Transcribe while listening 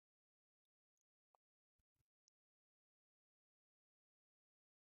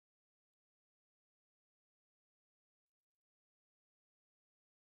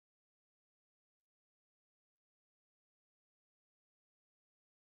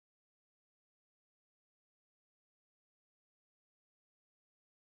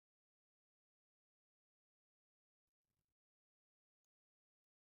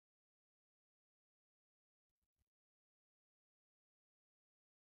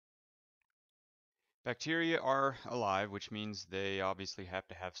Bacteria are alive, which means they obviously have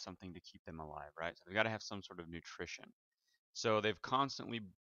to have something to keep them alive, right? So they've got to have some sort of nutrition. So they've constantly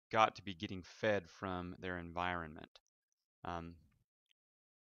got to be getting fed from their environment. Um,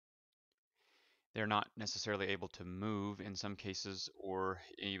 they're not necessarily able to move in some cases, or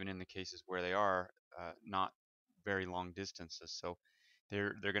even in the cases where they are, not very long distances. So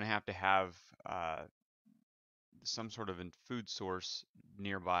they're going to have uh, some sort of a food source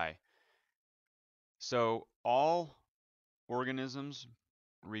nearby. So all organisms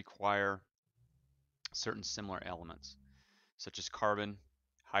require certain similar elements, such as carbon,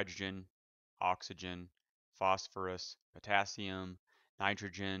 hydrogen, oxygen, phosphorus, potassium,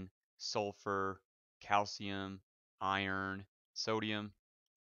 nitrogen, sulfur, calcium, iron, sodium,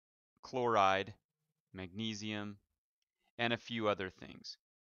 chloride, magnesium, and a few other things.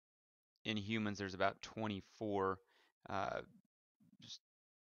 In humans, there's about 24 uh,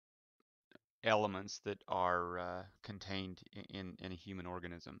 elements that are contained in a human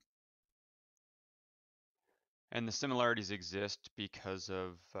organism. And the similarities exist because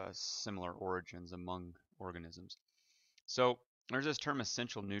of similar origins among organisms. So there's this term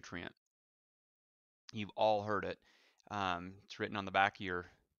essential nutrient. You've all heard it. It's written on the back of your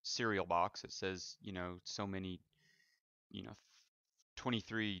cereal box. It says, so many,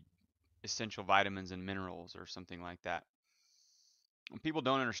 23 essential vitamins and minerals or something like that. People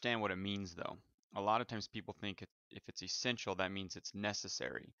don't understand what it means, though. A lot of times people think if it's essential, that means it's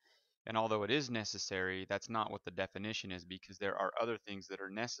necessary. And although it is necessary, that's not what the definition is because there are other things that are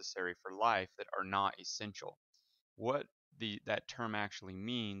necessary for life that are not essential. What that term actually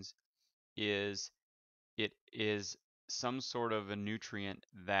means is it is some sort of a nutrient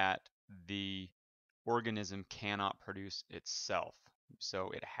that the organism cannot produce itself. So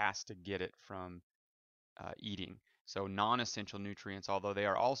it has to get it from eating. So non-essential nutrients, although they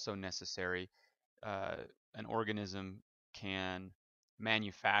are also necessary, uh, an organism can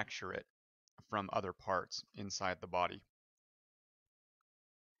manufacture it from other parts inside the body.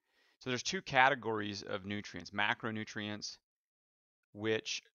 So there's two categories of nutrients: macronutrients,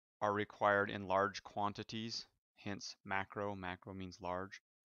 which are required in large quantities, hence macro. Macro means large.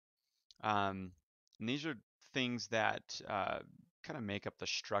 Um, and these are things that kind of make up the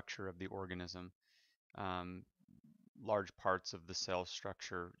structure of the organism. Um, Large parts of the cell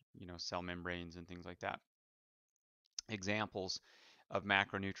structure, cell membranes and things like that. Examples of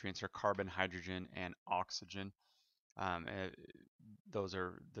macronutrients are carbon, hydrogen, and oxygen. Um, uh, those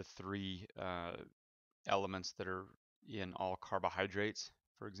are the three elements that are in all carbohydrates,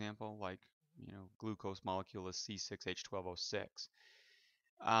 for example, like glucose molecule is C6H12O6.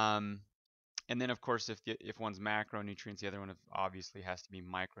 Um, and then, of course, if one's macronutrients, the other one obviously has to be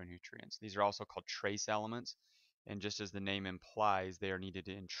micronutrients. These are also called trace elements, and just as the name implies, they are needed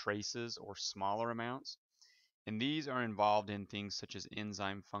in traces or smaller amounts. And these are involved in things such as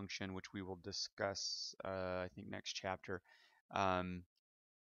enzyme function, which we will discuss, I think, next chapter. Um,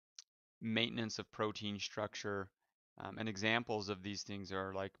 Maintenance of protein structure. And examples of these things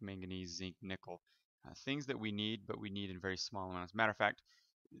are like manganese, zinc, nickel, things that we need, but we need in very small amounts. Matter of fact,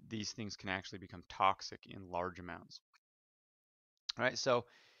 these things can actually become toxic in large amounts. All right, so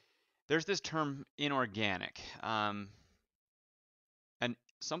there's this term inorganic. And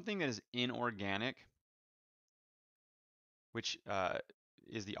something that is inorganic, which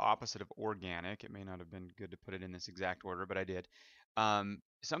is the opposite of organic. It may not have been good to put it in this exact order, but I did.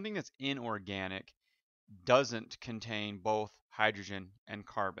 Something that's inorganic doesn't contain both hydrogen and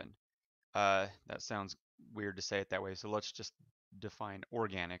carbon. That sounds weird to say it that way, so let's just define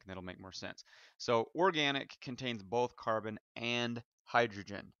organic and that'll make more sense. So organic contains both carbon and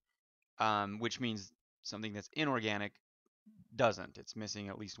hydrogen, which means something that's inorganic doesn't. It's missing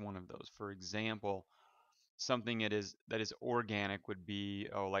at least one of those. For example, something that is organic would be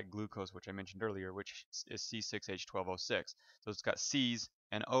like glucose, which I mentioned earlier, which is C6H12O6. So it's got C's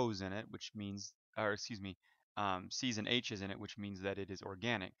and O's in it, which means, or excuse me, C's and H's in it, which means that it is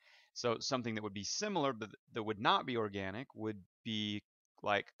organic. So something that would be similar but that would not be organic would be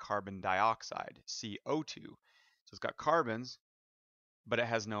like carbon dioxide, CO2. So it's got carbons, but it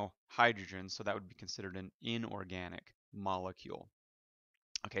has no hydrogen, so that would be considered an inorganic molecule.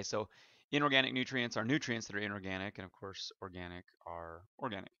 Okay, so inorganic nutrients are nutrients that are inorganic, and of course, organic are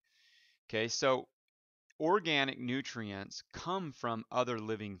organic. Okay, so organic nutrients come from other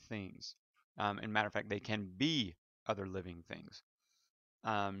living things. And matter of fact, they can be other living things.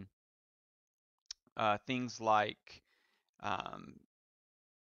 Um, Things like um,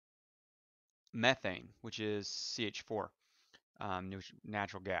 methane, which is CH4,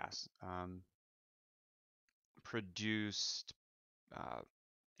 natural gas, produced uh,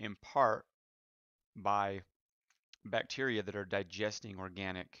 in part by bacteria that are digesting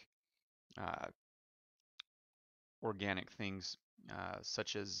uh, organic things,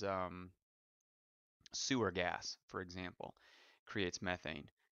 such as sewer gas, for example, creates methane.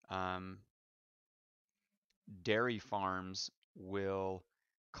 Um, Dairy farms will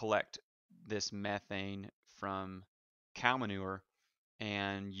collect this methane from cow manure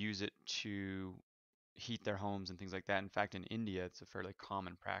and use it to heat their homes and things like that. In fact, in India, it's a fairly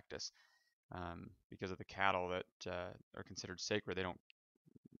common practice, because of the cattle that are considered sacred. They don't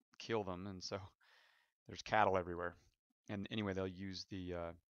kill them, and so there's cattle everywhere. And anyway, they'll use the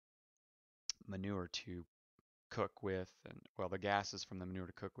manure to cook with, and well, the gases from the manure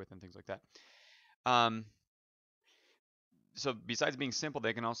to cook with, and things like that. Um, so besides being simple,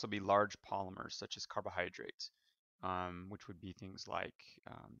 they can also be large polymers, such as carbohydrates, which would be things like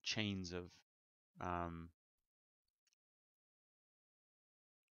chains of um,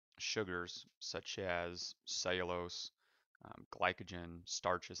 sugars, such as cellulose, glycogen,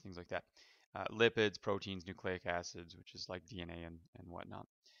 starches, things like that. Lipids, proteins, nucleic acids, which is like DNA and whatnot.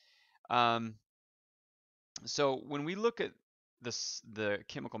 Um, so when we look at the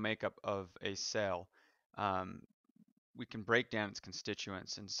chemical makeup of a cell, um, we can break down its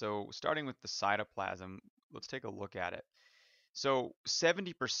constituents. And so starting with the cytoplasm, let's take a look at it. So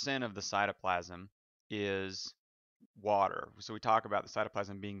 70% of the cytoplasm is water. So we talk about the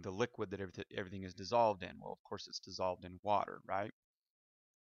cytoplasm being the liquid that everything is dissolved in. Well, of course, it's dissolved in water, right?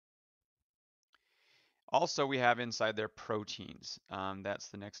 Also, we have inside there proteins. That's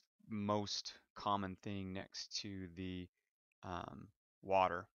the next most common thing next to the um,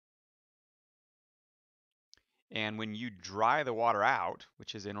 water. And when you dry the water out,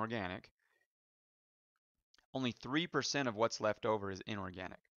 which is inorganic, only 3% of what's left over is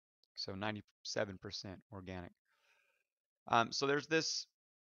inorganic. So 97% organic. So there's this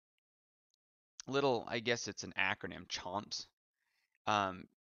little, I guess it's an acronym, CHOMPS. Um,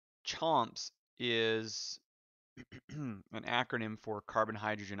 CHOMPS is an acronym for carbon,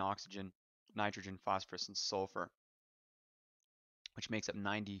 hydrogen, oxygen, nitrogen, phosphorus, and sulfur, which makes up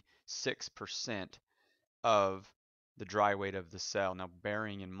 96% of the dry weight of the cell. Now,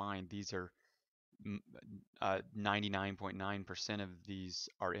 bearing in mind, these are 99.9% of these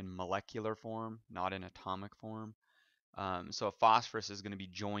are in molecular form, not in atomic form. So a phosphorus is going to be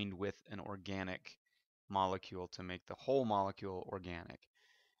joined with an organic molecule to make the whole molecule organic.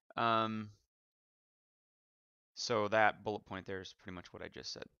 So that bullet point there is pretty much what I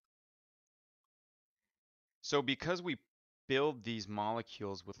just said. So because we build these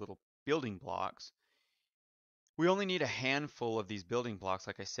molecules with little building blocks, we only need a handful of these building blocks.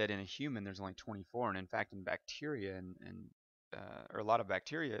 Like I said, in a human, there's only 24, and in fact, in bacteria or a lot of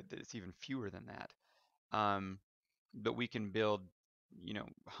bacteria, it's even fewer than that. But we can build,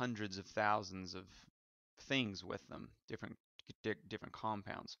 hundreds of thousands of things with them, different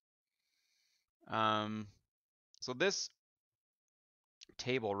compounds. So this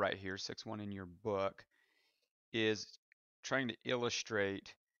table right here, 6.1 in your book, is trying to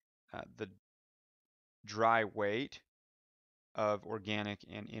illustrate the dry weight of organic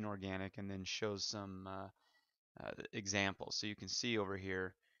and inorganic, and then shows some examples. So you can see over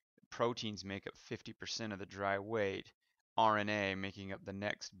here, proteins make up 50% of the dry weight, RNA making up the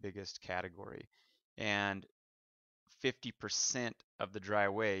next biggest category, and 50% of the dry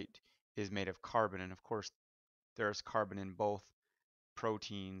weight is made of carbon. And of course, there's carbon in both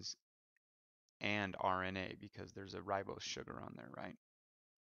proteins and RNA because there's a ribose sugar on there, right?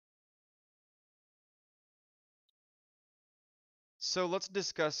 So let's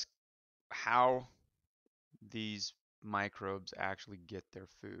discuss how these microbes actually get their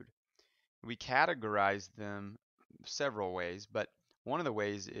food. We categorize them several ways, but one of the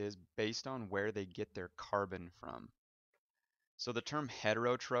ways is based on where they get their carbon from. So the term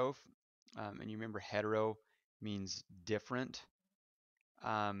heterotroph, and you remember hetero means different,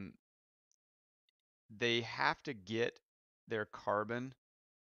 um, they have to get their carbon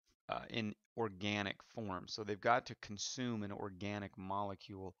in organic form. So they've got to consume an organic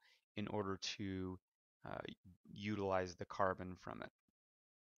molecule in order to uh, utilize the carbon from it.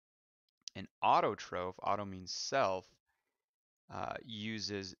 An autotroph, auto means self,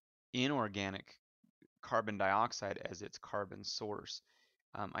 uses inorganic carbon dioxide as its carbon source.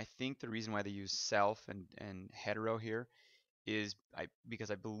 I think the reason why they use self and hetero here is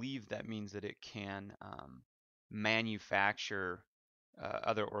because I believe that means that it can manufacture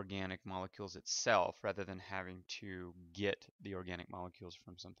other organic molecules itself rather than having to get the organic molecules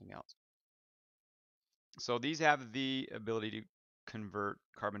from something else. So these have the ability to convert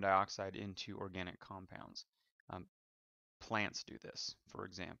carbon dioxide into organic compounds. Um, Plants do this, for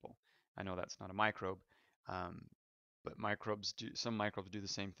example. I know that's not a microbe, um, but some microbes do the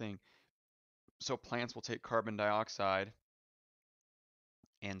same thing. So plants will take carbon dioxide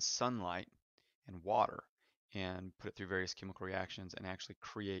and sunlight and water and put it through various chemical reactions and actually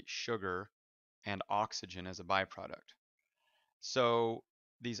create sugar and oxygen as a byproduct. So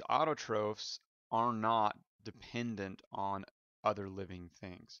these autotrophs are not dependent on other living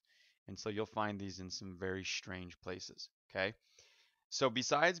things. And so you'll find these in some very strange places. Okay. So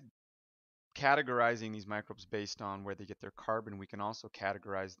besides categorizing these microbes based on where they get their carbon, we can also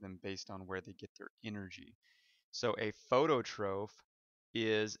categorize them based on where they get their energy. So a phototroph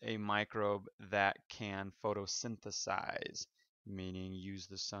is a microbe that can photosynthesize, meaning use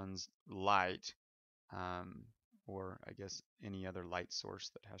the sun's light, um, or I guess any other light source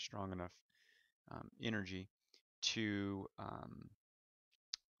that has strong enough energy to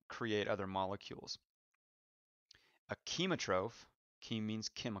create other molecules. A chemotroph, chem means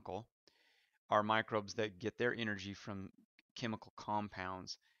chemical, are microbes that get their energy from chemical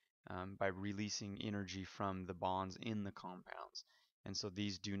compounds by releasing energy from the bonds in the compounds. And so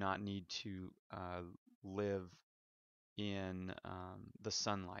these do not need to live in the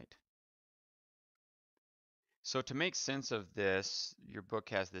sunlight. So to make sense of this, your book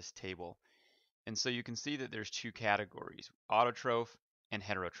has this table. And so you can see that there's two categories, autotroph and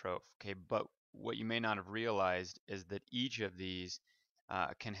heterotroph. Okay, but what you may not have realized is that each of these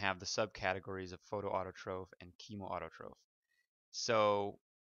can have the subcategories of photoautotroph and chemoautotroph. So,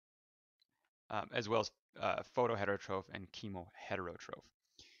 as well as photoheterotroph and chemoheterotroph.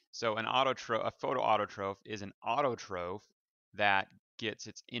 So a photoautotroph is an autotroph that gets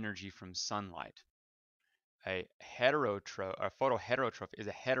its energy from sunlight. A photoheterotroph is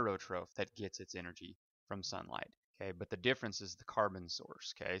a heterotroph that gets its energy from sunlight. Okay, but the difference is the carbon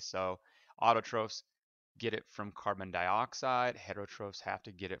source. Okay, so autotrophs get it from carbon dioxide. Heterotrophs have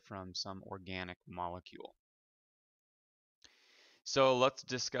to get it from some organic molecule. So let's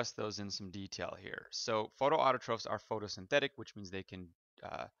discuss those in some detail here. So photoautotrophs are photosynthetic, which means they can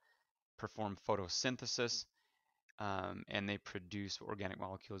perform photosynthesis and they produce organic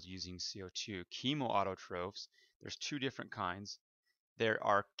molecules using CO2. Chemoautotrophs, there's two different kinds. There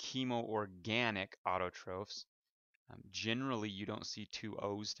are chemoorganic autotrophs. Generally, you don't see two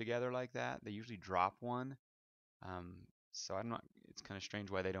O's together like that. They usually drop one. Um, so I'm not. It's kind of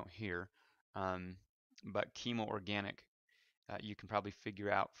strange why they don't here. But chemoorganic, you can probably figure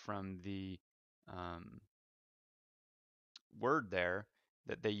out from the um, word there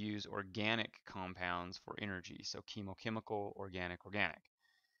that they use organic compounds for energy. So chemochemical, organic, organic.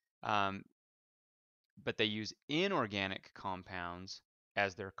 Um, but they use inorganic compounds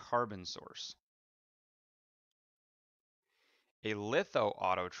as their carbon source. A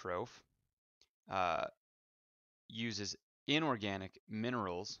lithoautotroph uh, uses inorganic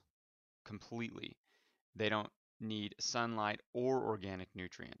minerals completely. They don't need sunlight or organic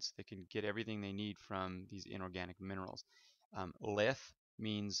nutrients. They can get everything they need from these inorganic minerals. Lith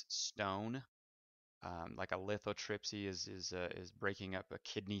means stone. Like a lithotripsy is breaking up a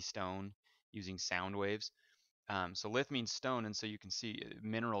kidney stone using sound waves. So lith means stone, and so you can see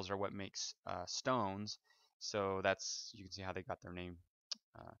minerals are what makes stones. So you can see how they got their name.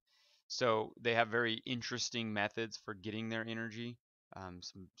 Uh, so they have very interesting methods for getting their energy.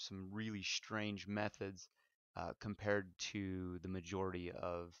 Some really strange methods compared to the majority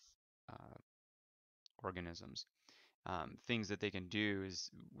of uh, organisms. Things that they can do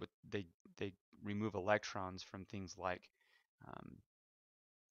is they remove electrons from things like um,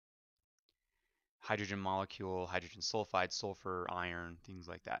 hydrogen molecule, hydrogen sulfide, sulfur, iron, things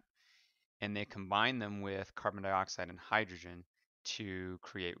like that. And they combine them with carbon dioxide and hydrogen to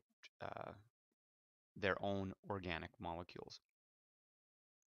create uh, their own organic molecules.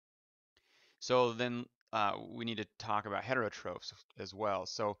 So then we need to talk about heterotrophs as well.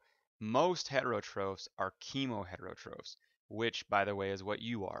 So most heterotrophs are chemoheterotrophs, which, by the way, is what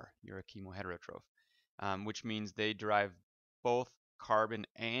you are. You're a chemoheterotroph, which means they derive both carbon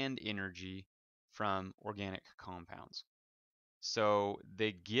and energy from organic compounds. So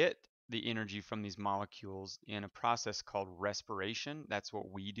they get the energy from these molecules in a process called respiration. That's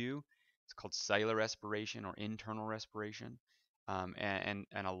what we do. It's called cellular respiration or internal respiration. And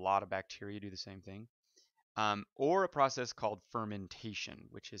a lot of bacteria do the same thing. Or a process called fermentation,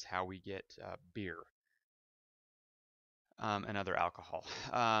 which is how we get beer and other alcohol.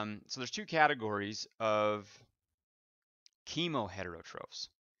 So there's two categories of chemoheterotrophs.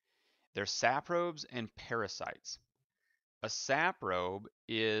 They're saprobes and parasites. A saprobe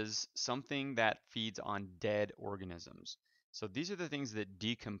is something that feeds on dead organisms. So these are the things that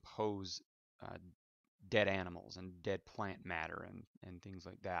decompose uh, dead animals and dead plant matter and things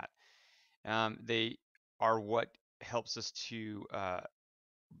like that. They are what helps us to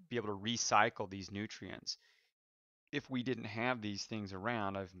be able to recycle these nutrients. If we didn't have these things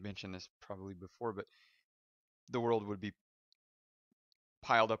around, I've mentioned this probably before, but the world would be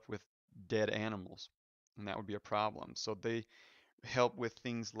piled up with dead animals, and that would be a problem. So they help with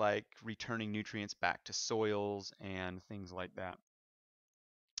things like returning nutrients back to soils and things like that.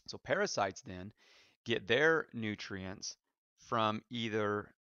 So parasites then get their nutrients from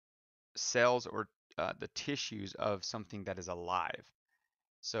either cells or the tissues of something that is alive.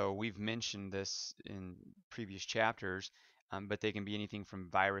 So we've mentioned this in previous chapters, but they can be anything from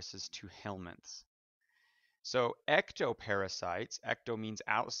viruses to helminths. So ectoparasites, ecto means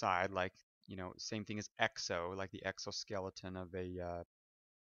outside, like, same thing as exo, like the exoskeleton of a,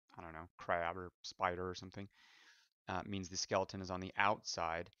 I don't know, crab or spider or something. Means the skeleton is on the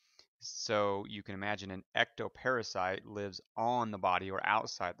outside. So you can imagine an ectoparasite lives on the body or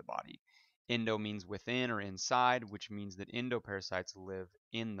outside the body. Endo means within or inside, which means that endoparasites live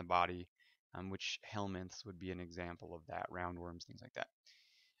in the body, which helminths would be an example of that, roundworms, things like that.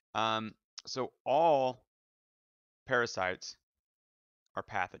 So all parasites are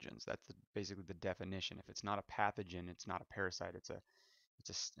pathogens. That's basically the definition. If it's not a pathogen, it's not a parasite. It's a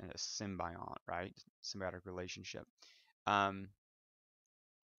symbiont, right? Symbiotic relationship. Um,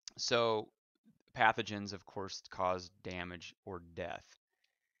 so pathogens, of course, cause damage or death.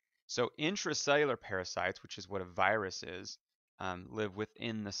 So intracellular parasites, which is what a virus is, live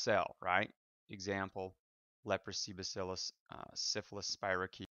within the cell, right? Example, leprosy bacillus, syphilis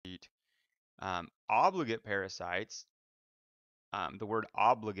spirochete. Obligate parasites, the word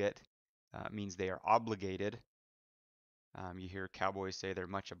obligate means they are obligated. You hear cowboys say they're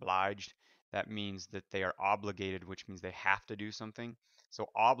much obliged. That means that they are obligated, which means they have to do something. So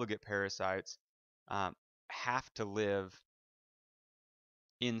obligate parasites um, have to live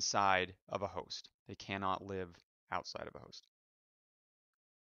inside of a host. They cannot live outside of a host.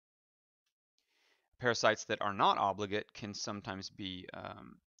 Parasites that are not obligate can sometimes be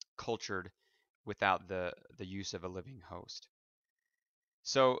cultured without the use of a living host.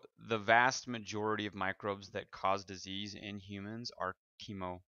 So the vast majority of microbes that cause disease in humans are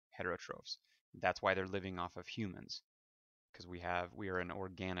chemoheterotrophs. That's why they're living off of humans, because we are an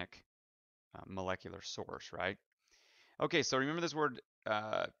organic molecular source, right? Okay, so remember this word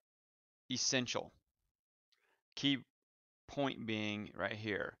essential. Key point being right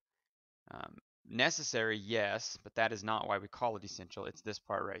here. Um, Necessary, yes, but that is not why we call it essential. It's this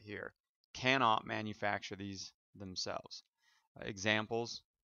part right here. Cannot manufacture these themselves. Examples: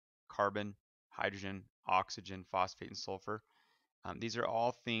 carbon, hydrogen, oxygen, phosphate, and sulfur. These are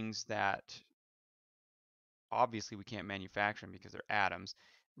all things that obviously we can't manufacture them because they're atoms.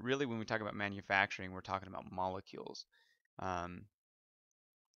 Really, when we talk about manufacturing, we're talking about molecules. Um,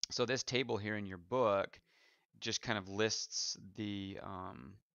 so this table here in your book just kind of lists the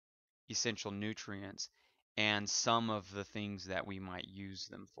essential nutrients and some of the things that we might use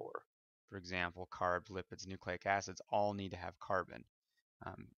them for. For example, carbs, lipids, nucleic acids all need to have carbon.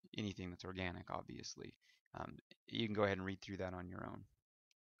 Anything that's organic, obviously. Um, you can go ahead and read through that on your own.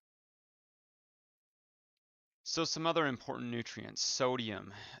 So some other important nutrients.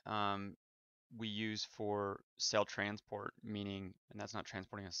 Sodium we use for cell transport, meaning, and that's not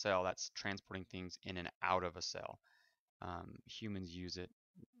transporting a cell, that's transporting things in and out of a cell. Humans use it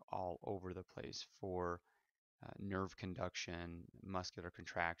all over the place for nerve conduction, muscular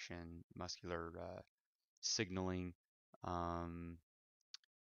contraction, muscular signaling, um,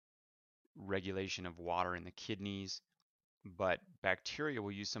 regulation of water in the kidneys. But bacteria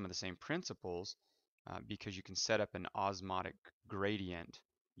will use some of the same principles because you can set up an osmotic gradient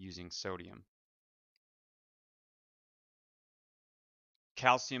using sodium.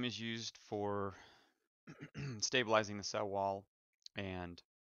 Calcium is used for stabilizing the cell wall, and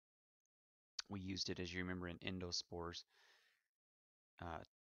we used it, as you remember, in endospores uh,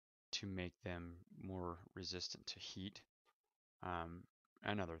 to make them more resistant to heat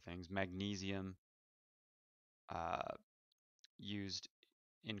and other things. Magnesium uh, used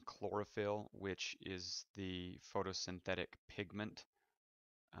in chlorophyll, which is the photosynthetic pigment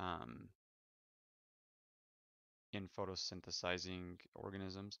um, in photosynthesizing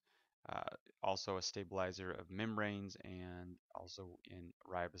organisms. Uh, Also a stabilizer of membranes and also in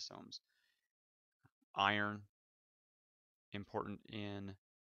ribosomes. Iron, important in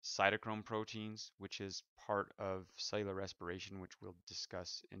cytochrome proteins, which is part of cellular respiration, which we'll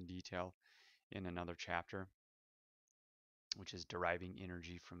discuss in detail in another chapter, which is deriving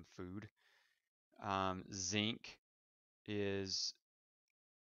energy from food. Zinc is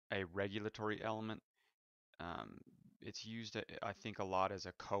a regulatory element. Um, it's used, I think, a lot as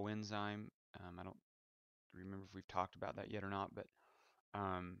a coenzyme. I don't remember if we've talked about that yet or not, but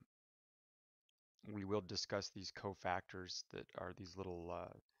um, we will discuss these cofactors that are these little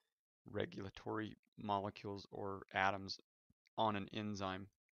regulatory molecules or atoms on an enzyme.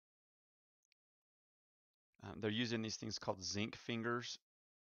 They're using these things called zinc fingers,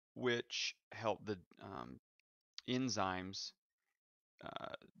 which help the enzymes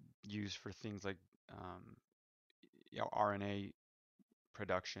uh, used for things like um, RNA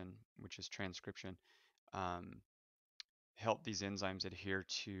production, which is transcription, um, help these enzymes adhere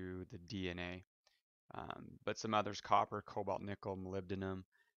to the DNA. But some others, copper, cobalt, nickel, molybdenum,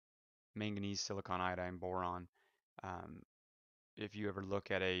 manganese, silicon, iodine, boron. Um, if you ever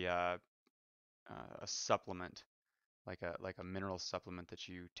look at a supplement, like a mineral supplement that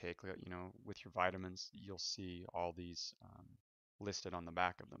you take, with your vitamins, you'll see all these listed on the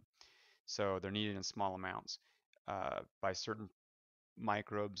back of them. So they're needed in small amounts by certain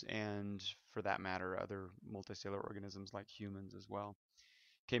microbes and, for that matter, other multicellular organisms like humans as well.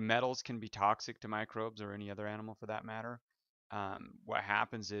 Okay, metals can be toxic to microbes or any other animal for that matter. What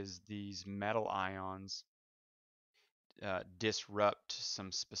happens is these metal ions disrupt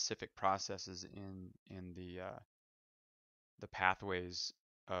some specific processes in the pathways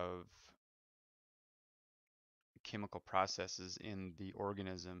of chemical processes in the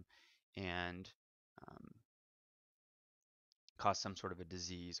organism and um, cause some sort of a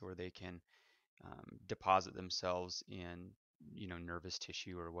disease, or they can deposit themselves in nervous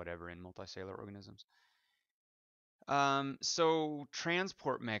tissue or whatever in multicellular organisms. So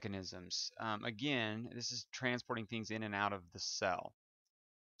transport mechanisms. Again, this is transporting things in and out of the cell.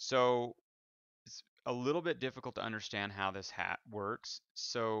 So it's a little bit difficult to understand how this works.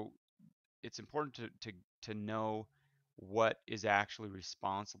 So it's important to know what is actually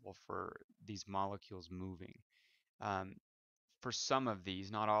responsible for these molecules moving. Um, for some of these,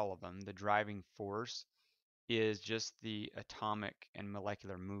 not all of them, the driving force is just the atomic and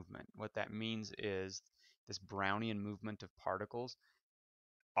molecular movement. What that means is this Brownian movement of particles.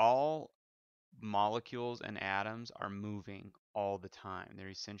 All molecules and atoms are moving all the time. They're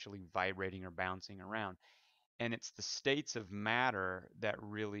essentially vibrating or bouncing around. And it's the states of matter that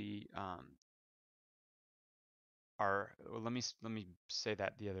really are, well, let me say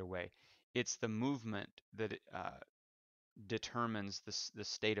that the other way. It's the movement that determines the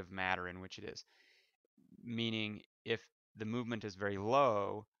state of matter in which it is. Meaning, if the movement is very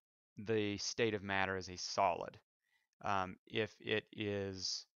low, the state of matter is a solid. If it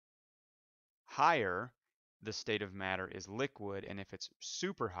is higher, the state of matter is liquid, and if it's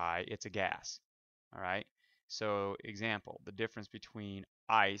super high, it's a gas. All right. So, example, the difference between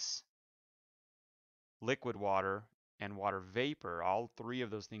ice, liquid water, and water vapor, all three of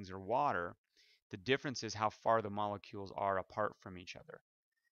those things are water. The difference is how far the molecules are apart from each other.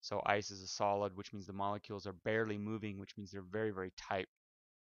 So ice is a solid, which means the molecules are barely moving, which means they're very, very tight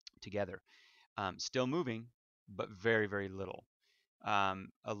together. Still moving, but very, very little.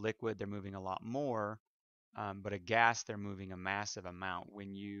 A liquid, they're moving a lot more, but a gas, they're moving a massive amount.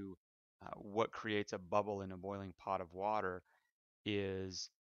 What creates a bubble in a boiling pot of water is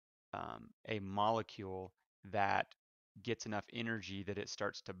a molecule that gets enough energy that it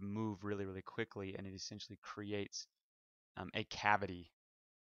starts to move really, really quickly, and it essentially creates a cavity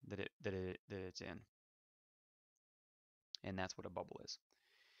that it's in, and that's what a bubble is.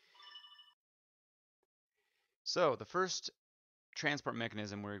 So the first transport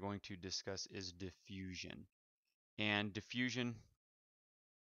mechanism we're going to discuss is diffusion, and diffusion,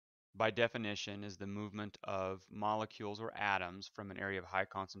 by definition, is the movement of molecules or atoms from an area of high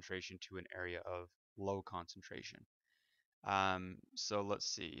concentration to an area of low concentration. So let's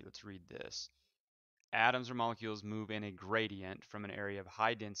see, let's read this. Atoms or molecules move in a gradient from an area of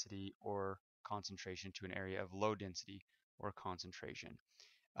high density or concentration to an area of low density or concentration.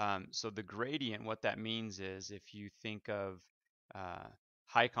 So the gradient, what that means is, if you think of uh,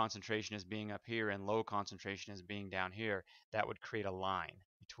 high concentration as being up here and low concentration as being down here, that would create a line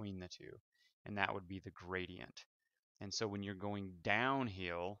between the two, and that would be the gradient. And so when you're going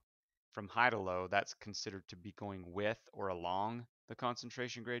downhill from high to low, that's considered to be going with or along the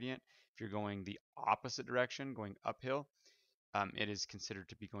concentration gradient. If you're going the opposite direction, going uphill, it is considered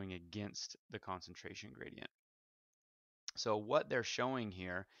to be going against the concentration gradient. So what they're showing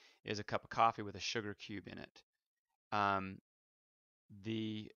here is a cup of coffee with a sugar cube in it.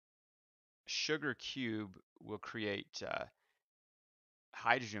 The sugar cube will create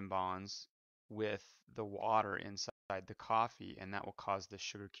hydrogen bonds with the water inside the coffee, and that will cause the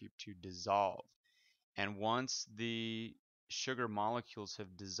sugar cube to dissolve. And once the sugar molecules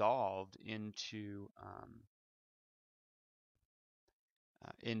have dissolved into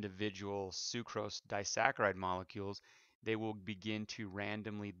individual sucrose disaccharide molecules, they will begin to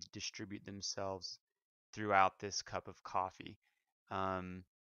randomly distribute themselves throughout this cup of coffee. Um,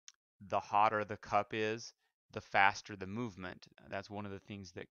 the hotter the cup is, the faster the movement. That's one of the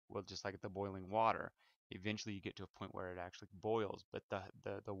things that, well, just like the boiling water, eventually you get to a point where it actually boils. But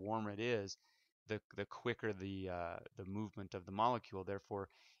the warmer it is, the quicker the movement of the molecule. Therefore,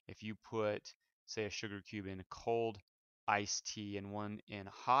 if you put, say, a sugar cube in a cold iced tea and one in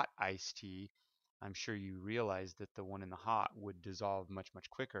hot iced tea, I'm sure you realize that the one in the hot would dissolve much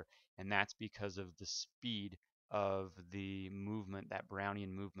quicker, and that's because of the speed of the movement, that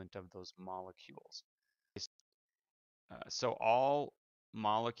Brownian movement of those molecules. So all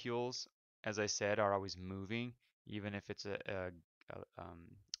molecules, as I said, are always moving, even if it's a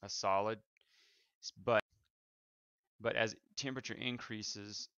solid. But as temperature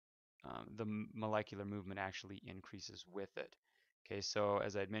increases, the molecular movement actually increases with it. Okay, so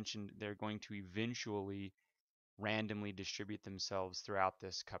as I mentioned, they're going to eventually randomly distribute themselves throughout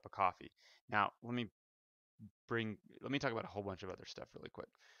this cup of coffee. Now, let me talk about a whole bunch of other stuff really quick.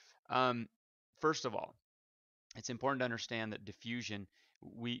 Um, First of all, it's important to understand that diffusion,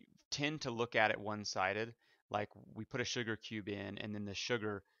 we tend to look at it one-sided, like we put a sugar cube in and then the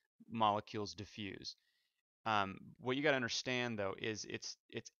sugar molecules diffuse. What you got to understand though is it's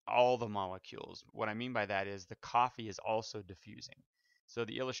all the molecules. What I mean by that is the coffee is also diffusing. So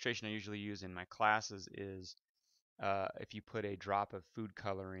the illustration I usually use in my classes is if you put a drop of food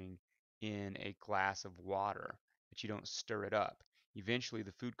coloring in a glass of water, but you don't stir it up, eventually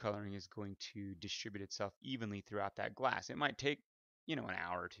the food coloring is going to distribute itself evenly throughout that glass. It might take, an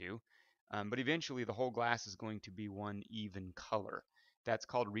hour or two, but eventually the whole glass is going to be one even color. That's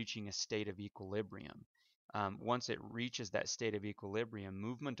called reaching a state of equilibrium. Once it reaches that state of equilibrium,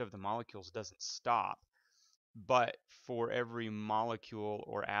 movement of the molecules doesn't stop, but for every molecule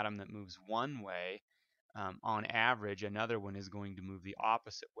or atom that moves one way, on average, another one is going to move the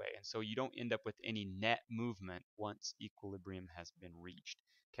opposite way. And so you don't end up with any net movement once equilibrium has been reached.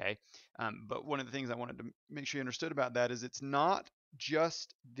 Okay. But one of the things I wanted to make sure you understood about that is it's not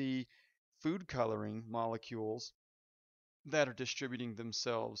just the food coloring molecules that are distributing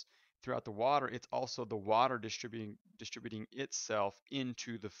themselves throughout the water. It's also the water distributing itself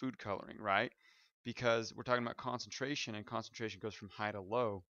into the food coloring, right? Because we're talking about concentration, and concentration goes from high to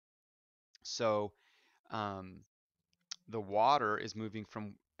low. So um, the water is moving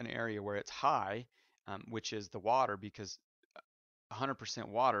from an area where it's high, which is the water, because 100%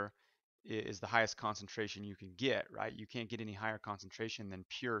 water is the highest concentration you can get, right? You can't get any higher concentration than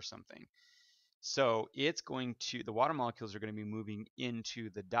pure something. So the water molecules are going to be moving into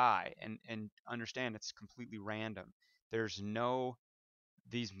the dye, and understand it's completely random. There's no,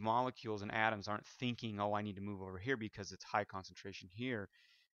 these molecules and atoms aren't thinking, oh, I need to move over here because it's high concentration here.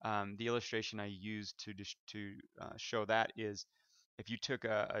 The illustration I use to show that is if you took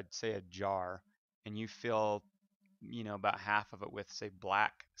say a jar and you fill about half of it with, say,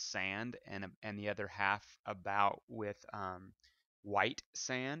 black sand, and the other half about with white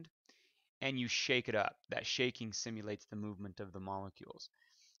sand, and you shake it up. That shaking simulates the movement of the molecules.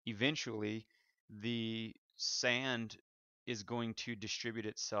 Eventually, the sand is going to distribute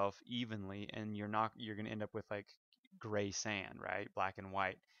itself evenly, and you're going to end up with like gray sand, right? Black and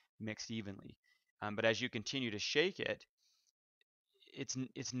white mixed evenly. But as you continue to shake it,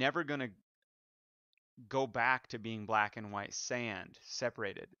 it's never going to go back to being black and white sand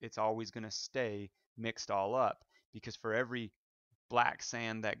separated. It's always going to stay mixed all up, because for every black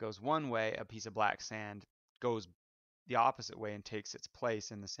sand that goes one way, a piece of black sand goes the opposite way and takes its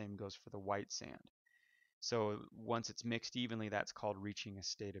place, and the same goes for the white sand. So once it's mixed evenly, that's called reaching a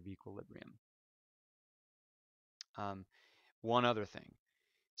state of equilibrium. Um, One other thing.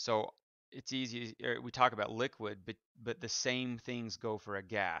 So it's easy. We talk about liquid, but the same things go for a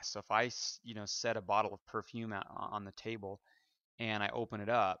gas. So if I set a bottle of perfume out on the table and I open it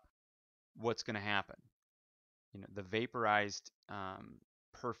up, what's going to happen? The vaporized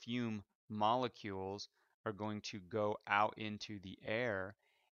perfume molecules are going to go out into the air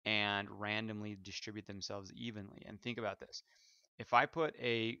and randomly distribute themselves evenly. And think about this. If I put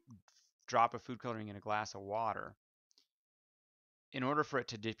a drop of food coloring in a glass of water, in order for it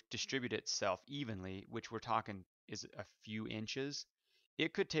to distribute itself evenly, which we're talking is a few inches,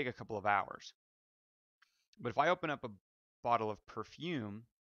 it could take a couple of hours. But if I open up a bottle of perfume,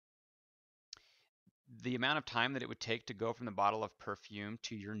 the amount of time that it would take to go from the bottle of perfume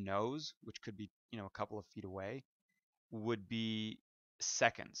to your nose, which could be, a couple of feet away, would be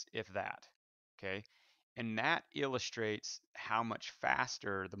seconds, if that. Okay. And that illustrates how much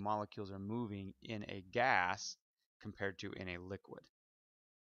faster the molecules are moving in a gas compared to in a liquid.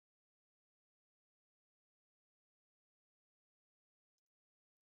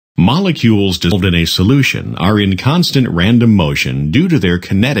 Molecules dissolved in a solution are in constant random motion due to their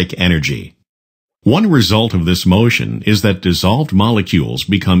kinetic energy. One result of this motion is that dissolved molecules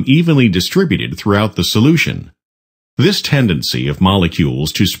become evenly distributed throughout the solution. This tendency of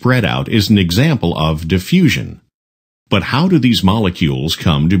molecules to spread out is an example of diffusion. But how do these molecules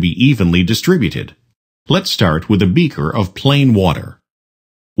come to be evenly distributed? Let's start with a beaker of plain water.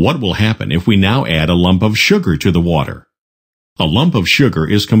 What will happen if we now add a lump of sugar to the water? A lump of sugar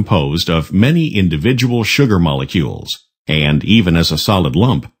is composed of many individual sugar molecules, and even as a solid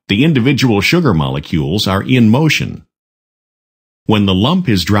lump, the individual sugar molecules are in motion. When the lump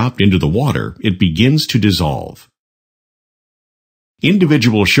is dropped into the water, it begins to dissolve.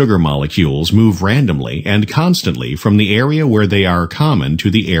 Individual sugar molecules move randomly and constantly from the area where they are common to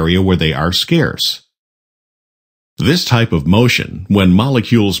the area where they are scarce. This type of motion, when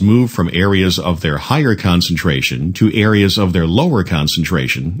molecules move from areas of their higher concentration to areas of their lower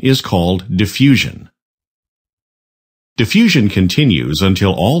concentration, is called diffusion. Diffusion continues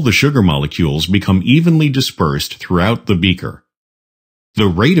until all the sugar molecules become evenly dispersed throughout the beaker. The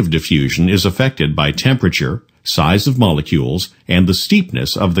rate of diffusion is affected by temperature, size of molecules, and the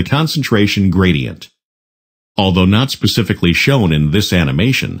steepness of the concentration gradient. Although not specifically shown in this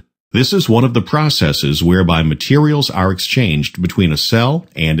animation, this is one of the processes whereby materials are exchanged between a cell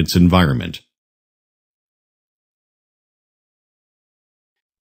and its environment.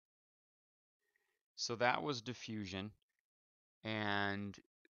 So that was diffusion, and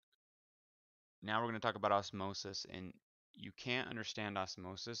now we're going to talk about osmosis, and you can't understand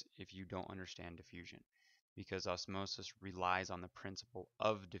osmosis if you don't understand diffusion, because osmosis relies on the principle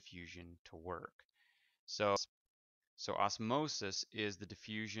of diffusion to work. So osmosis is the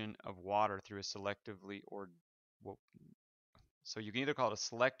diffusion of water through a selectively well, so you can either call it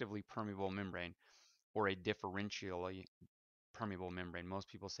a selectively permeable membrane or a differentially permeable membrane. Most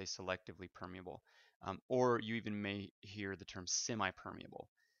people say selectively permeable, or you even may hear the term semi-permeable.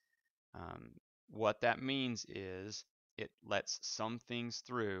 What that means is it lets some things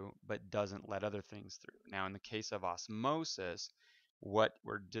through but doesn't let other things through. Now, in the case of osmosis, what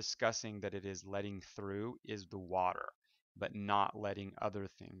we're discussing that it is letting through is the water, but not letting other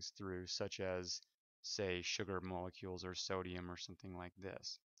things through, such as, say, sugar molecules or sodium or something like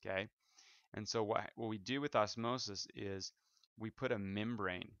this. Okay? And so what we do with osmosis is we put a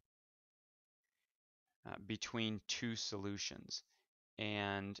membrane between two solutions.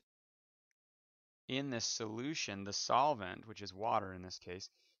 And in this solution, the solvent, which is water in this case,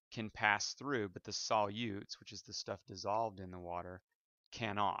 can pass through, but the solutes, which is the stuff dissolved in the water,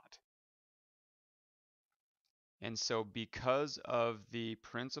 cannot. And so because of the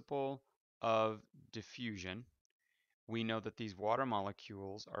principle of diffusion, we know that these water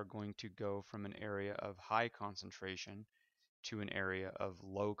molecules are going to go from an area of high concentration to an area of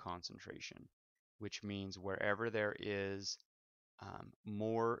low concentration, which means wherever there is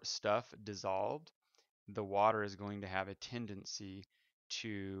more stuff dissolved, the water is going to have a tendency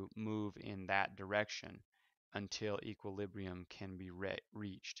to move in that direction until equilibrium can be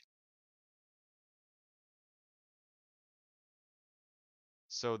reached.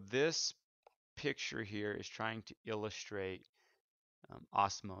 So this picture here is trying to illustrate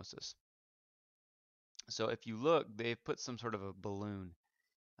osmosis. So if you look, they've put some sort of a balloon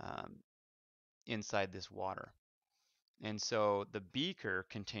um, inside this water. And so the beaker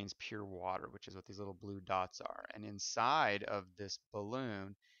contains pure water, which is what these little blue dots are. And inside of this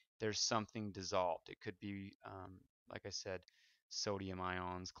balloon, there's something dissolved. It could be, like I said, sodium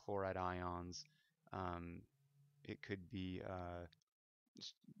ions, chloride ions. It could be,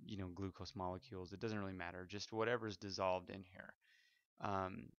 glucose molecules. It doesn't really matter. Just whatever's dissolved in here.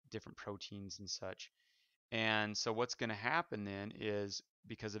 Different proteins and such. And so what's going to happen then is,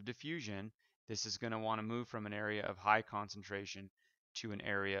 because of diffusion, this is going to want to move from an area of high concentration to an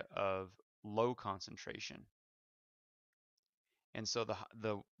area of low concentration. And so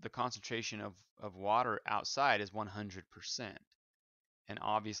the concentration of water outside is 100%. And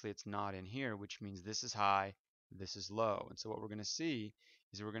obviously it's not in here, which means this is high, this is low. And so what we're going to see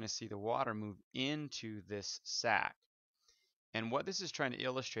is we're going to see the water move into this sac. And what this is trying to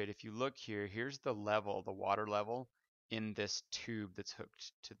illustrate, if you look here, here's the level, the water level in this tube that's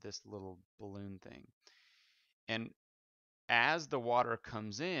hooked to this little balloon thing. And as the water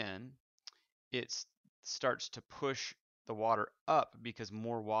comes in, it starts to push the water up because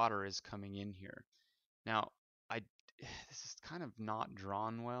more water is coming in here. Now, this is kind of not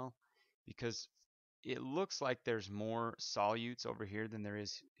drawn well because it looks like there's more solutes over here than there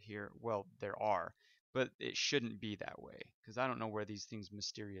is here. Well, there are, but it shouldn't be that way because I don't know where these things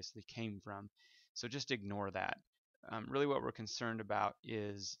mysteriously came from. So just ignore that. really what we're concerned about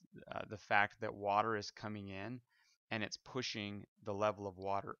is the fact that water is coming in and it's pushing the level of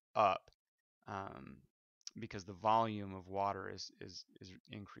water up, um, because the volume of water is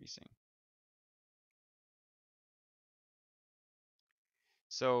increasing.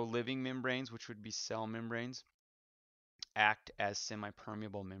 So living membranes, which would be cell membranes, act as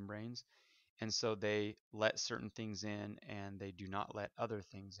semi-permeable membranes, and so they let certain things in and they do not let other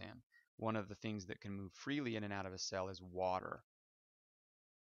things in. One of the things that can move freely in and out of a cell is water.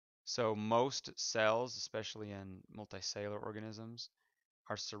 So most cells, especially in multicellular organisms,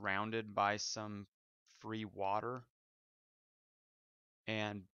 are surrounded by some free water,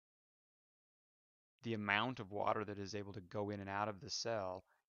 and the amount of water that is able to go in and out of the cell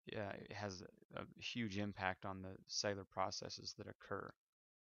has a huge impact on the cellular processes that occur.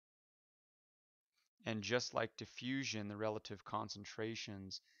 And just like diffusion, the relative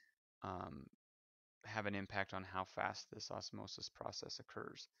concentrations um, have an impact on how fast this osmosis process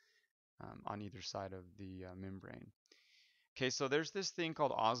occurs on either side of the membrane. Okay, so there's this thing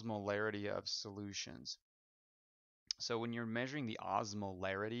called osmolarity of solutions. So when you're measuring the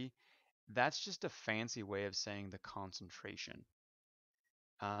osmolarity, that's just a fancy way of saying the concentration.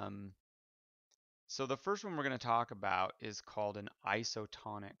 Um, so the first one we're going to talk about is called an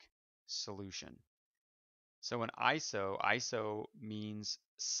isotonic solution. So an iso means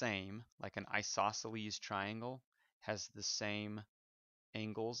same, like an isosceles triangle has the same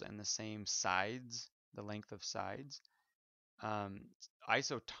angles and the same sides, the length of sides. Um,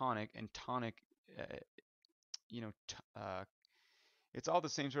 Isotonic and tonic, uh, you know, it's all the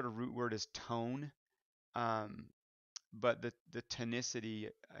same sort of root word as tone, um, but the tonicity,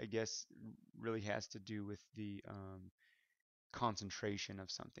 I guess, really has to do with the concentration of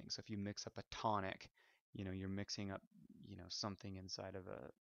something. So if you mix up a tonic, you're mixing up, something inside of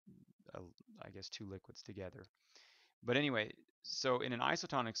a I guess two liquids together. But anyway, so in an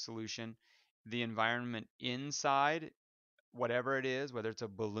isotonic solution, the environment inside, whatever it is, whether it's a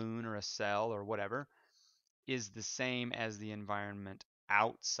balloon or a cell or whatever, is the same as the environment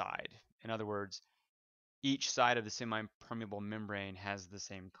outside. In other words, each side of the semi-permeable membrane has the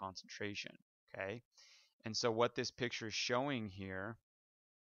same concentration, okay? And so what this picture is showing here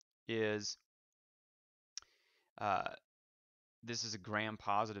is uh, this is a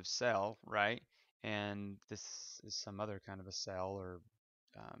gram-positive cell, right? And this is some other kind of a cell or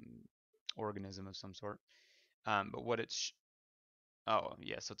um, organism of some sort. But what it's, oh,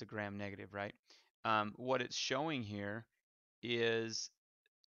 yeah, so it's a gram-negative, right? What it's showing here is,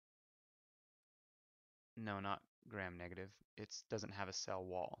 no, not gram-negative. It doesn't have a cell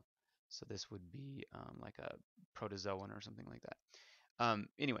wall. So this would be like a protozoan or something like that.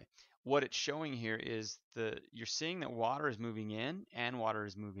 Anyway, what it's showing here is you're seeing that water is moving in and water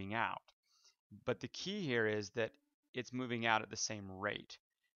is moving out. But the key here is that it's moving out at the same rate.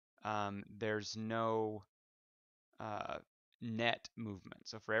 There's no net movement.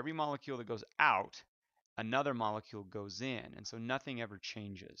 So for every molecule that goes out, another molecule goes in, and so nothing ever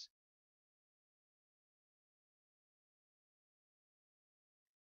changes.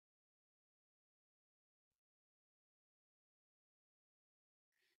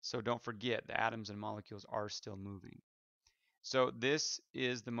 So don't forget, the atoms and molecules are still moving. So this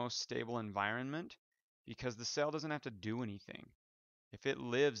is the most stable environment because the cell doesn't have to do anything. If it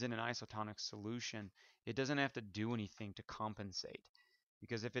lives in an isotonic solution, it doesn't have to do anything to compensate.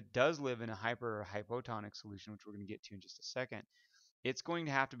 Because if it does live in a hyper or hypotonic solution, which we're going to get to in just a second, it's going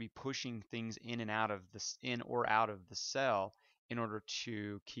to have to be pushing things in and out of this, in or out of the cell in order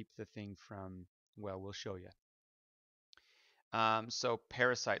to keep the thing from, well, we'll show you. So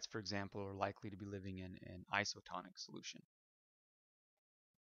parasites, for example, are likely to be living in an isotonic solution.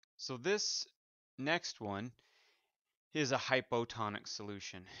 So this next one is a hypotonic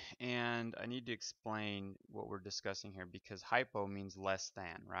solution. And I need to explain what we're discussing here because hypo means less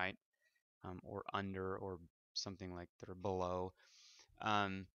than, right? Or under or something like that or below.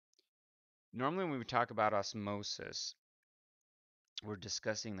 Um, Normally when we talk about osmosis, we're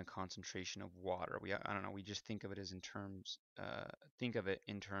discussing the concentration of water. I don't know, we just think of it as in terms, think of it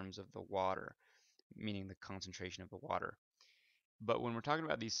in terms of the water, meaning the concentration of the water. But when we're talking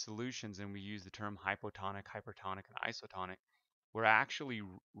about these solutions and we use the term hypotonic, hypertonic, and isotonic, we're actually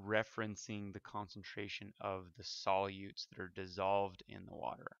referencing the concentration of the solutes that are dissolved in the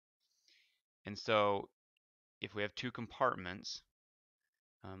water. And so if we have two compartments,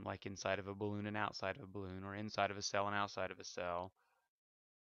 like inside of a balloon and outside of a balloon, or inside of a cell and outside of a cell,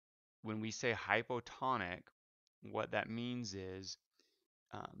 when we say hypotonic, what that means is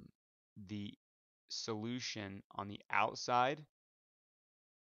um, the solution on the outside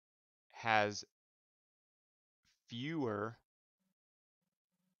has fewer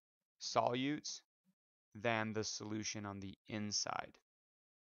solutes than the solution on the inside.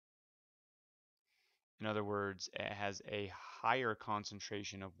 In other words, it has a higher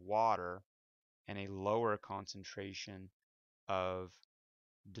concentration of water and a lower concentration of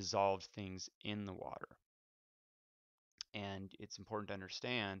dissolved things in the water. And it's important to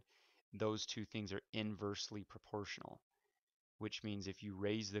understand those two things are inversely proportional, which means if you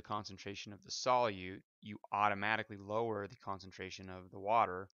raise the concentration of the solute, you automatically lower the concentration of the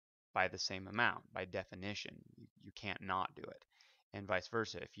water by the same amount. By definition, you can't not do it. And vice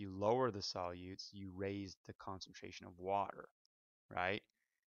versa. If you lower the solutes, you raise the concentration of water, right?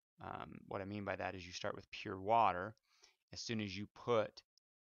 What I mean by that is you start with pure water. As soon as you put,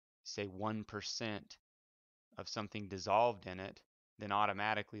 say, 1% of something dissolved in it, then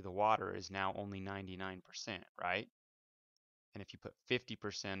automatically the water is now only 99%, right? And if you put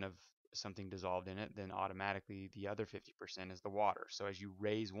 50% of something dissolved in it, then automatically the other 50% is the water. So as you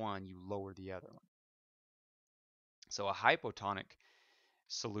raise one, you lower the other one. So a hypotonic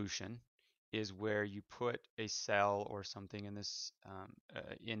solution is where you put a cell or something in this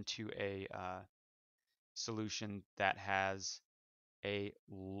into a solution that has a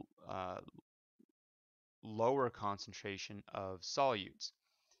lower concentration of solutes.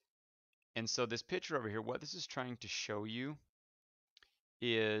 And so this picture over here, what this is trying to show you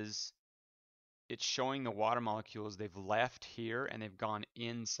is it's showing the water molecules they've left here and they've gone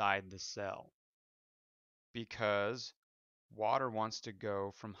inside the cell because water wants to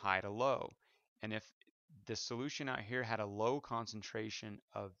go from high to low. And if the solution out here had a low concentration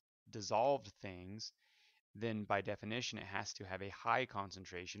of dissolved things, then by definition it has to have a high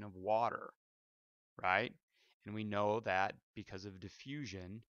concentration of water, right? And we know that because of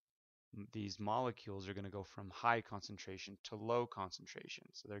diffusion, these molecules are going to go from high concentration to low concentration.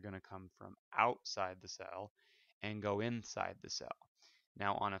 So they're going to come from outside the cell and go inside the cell.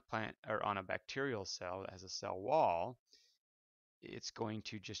 Now on a plant or on a bacterial cell that has a cell wall, it's going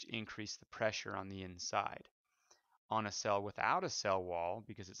to just increase the pressure on the inside. On a cell without a cell wall,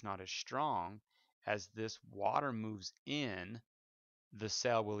 because it's not as strong, as this water moves in, the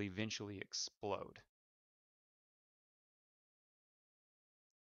cell will eventually explode.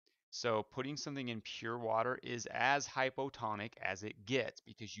 So putting something in pure water is as hypotonic as it gets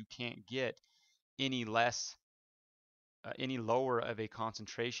because you can't get any less, any lower of a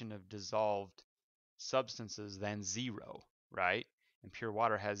concentration of dissolved substances than zero, right? And pure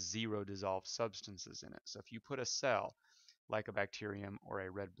water has zero dissolved substances in it. So if you put a cell like a bacterium or a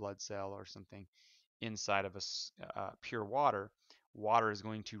red blood cell or something inside of a pure water, water is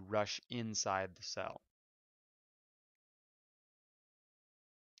going to rush inside the cell.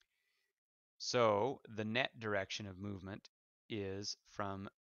 So the net direction of movement is from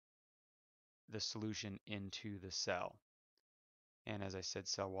the solution into the cell. And as I said,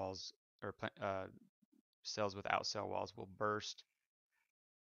 cell walls or cells without cell walls will burst.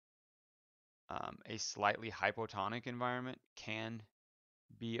 A slightly hypotonic environment can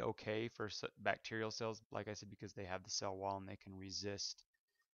be okay for bacterial cells, like I said, because they have the cell wall and they can resist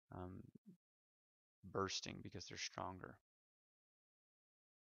um, bursting because they're stronger.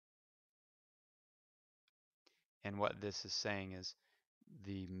 And what this is saying is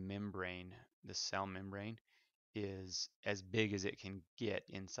the membrane, the cell membrane, is as big as it can get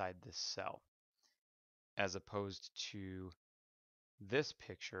inside this cell, as opposed to this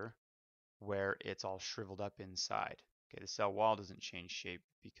picture where it's all shriveled up inside. Okay, the cell wall doesn't change shape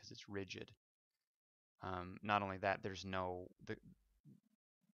because it's rigid. Not only that, there's no, the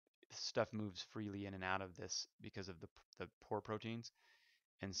stuff moves freely in and out of this because of the pore proteins.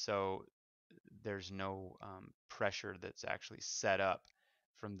 And so there's no pressure that's actually set up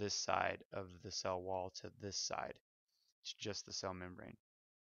from this side of the cell wall to this side. It's just the cell membrane.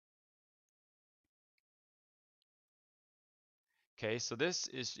 Okay, so this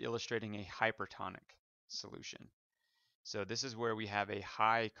is illustrating a hypertonic solution. So this is where we have a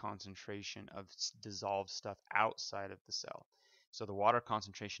high concentration of dissolved stuff outside of the cell. So the water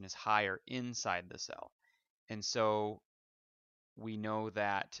concentration is higher inside the cell. And so we know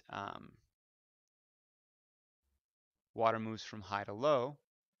that water moves from high to low,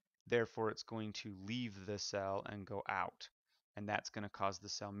 therefore it's going to leave the cell and go out. And that's going to cause the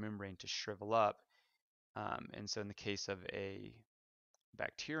cell membrane to shrivel up. And so in the case of a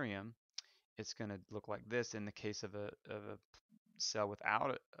bacterium, it's going to look like this. In the case of a cell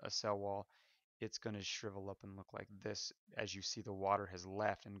without a cell wall, it's going to shrivel up and look like this as you see the water has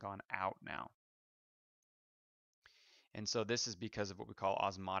left and gone out now. And so this is because of what we call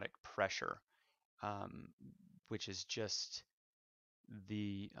osmotic pressure, which is just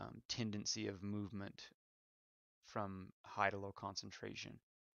the tendency of movement from high to low concentration.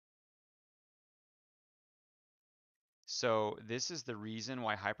 So this is the reason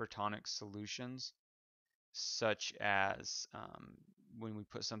why hypertonic solutions, such as when we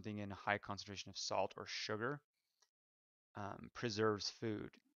put something in a high concentration of salt or sugar, preserves food.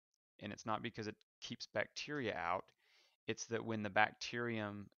 And it's not because it keeps bacteria out, it's that when the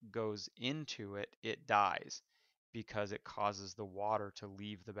bacterium goes into it, it dies because it causes the water to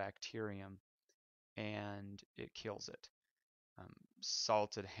leave the bacterium and it kills it.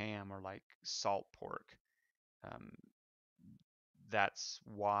 Salted ham or like salt pork. That's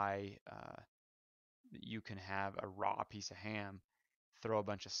why you can have a raw piece of ham, throw a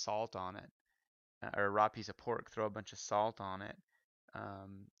bunch of salt on it, or a raw piece of pork, throw a bunch of salt on it,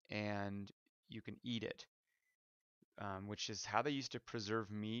 and you can eat it, which is how they used to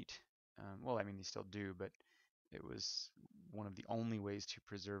preserve meat. Well, I mean, they still do, but it was one of the only ways to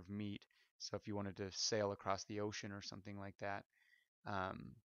preserve meat. So if you wanted to sail across the ocean or something like that,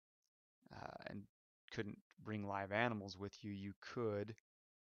 um, and couldn't bring live animals with you, you could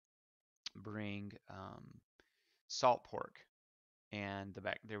bring salt pork, and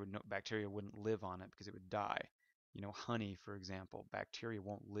bacteria wouldn't live on it because it would die. You know, honey, for example, bacteria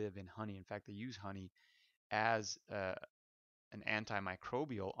won't live in honey. In fact, they use honey as an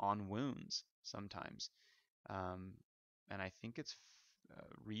antimicrobial on wounds sometimes, and I think it's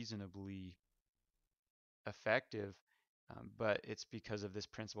reasonably effective. But it's because of this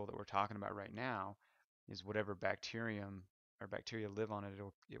principle that we're talking about right now, is whatever bacterium or bacteria live on it,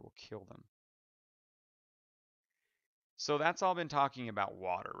 it will kill them. So that's all been talking about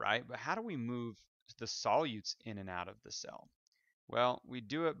water, right? But how do we move the solutes in and out of the cell? Well, we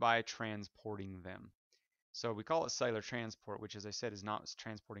do it by transporting them. So we call it cellular transport, which, as I said, is not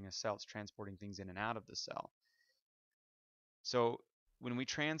transporting a cell, it's transporting things in and out of the cell. So when we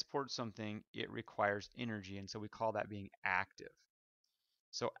transport something, it requires energy, and so we call that being active.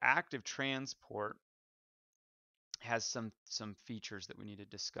 So active transport has some features that we need to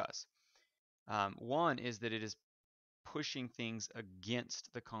discuss. One is that it is pushing things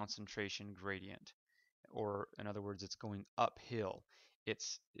against the concentration gradient, or in other words, it's going uphill.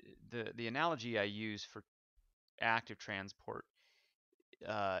 It's the analogy I use for active transport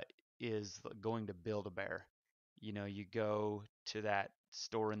is going to Build-A-Bear. You know, you go to that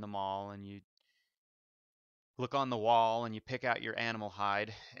store in the mall and you look on the wall and you pick out your animal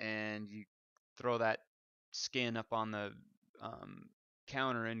hide and you throw that skin up on the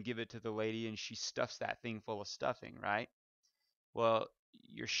counter and give it to the lady, and she stuffs that thing full of stuffing, right? Well,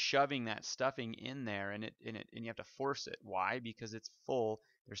 you're shoving that stuffing in there, and you have to force it. Why? Because it's full.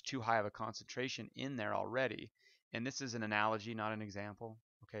 There's too high of a concentration in there already. And this is an analogy, not an example.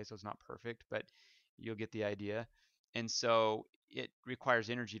 Okay, so it's not perfect, but you'll get the idea. And so it requires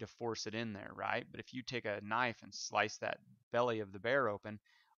energy to force it in there, right? But if you take a knife and slice that belly of the bear open,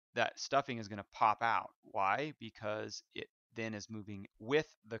 that stuffing is going to pop out. Why? Because it then is moving with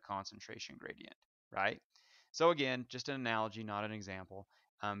the concentration gradient, right? So again, just an analogy, not an example.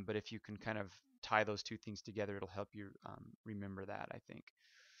 But if you can kind of tie those two things together, it'll help you remember that, I think.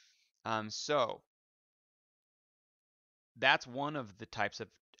 So that's one of the types of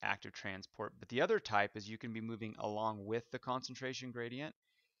active transport. But the other type is you can be moving along with the concentration gradient,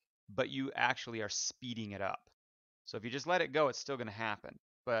 but you actually are speeding it up. So if you just let it go, it's still going to happen.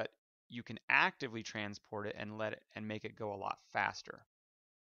 But you can actively transport it and let it and make it go a lot faster.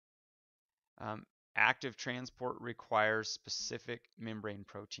 Active transport requires specific membrane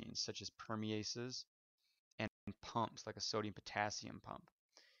proteins such as permeases and pumps like a sodium-potassium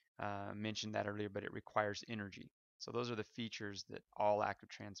pump. Mentioned that earlier, but it requires energy. So those are the features that all active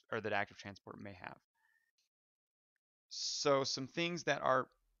transport may have. So some things that are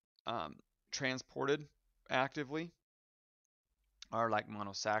transported actively are like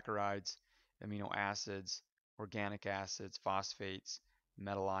monosaccharides, amino acids, organic acids, phosphates,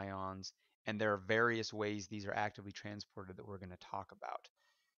 metal ions, and there are various ways these are actively transported that we're going to talk about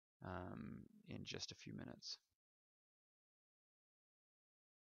in just a few minutes.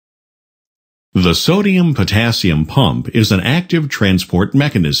 The sodium-potassium pump is an active transport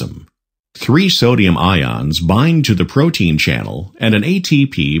mechanism. 3 sodium ions bind to the protein channel, and an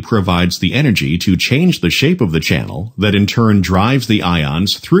ATP provides the energy to change the shape of the channel that in turn drives the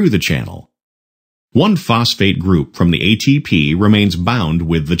ions through the channel. One phosphate group from the ATP remains bound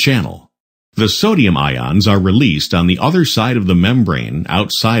with the channel. The sodium ions are released on the other side of the membrane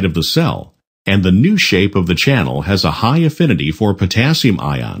outside of the cell, and the new shape of the channel has a high affinity for potassium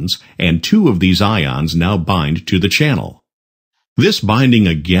ions, and 2 of these ions now bind to the channel. This binding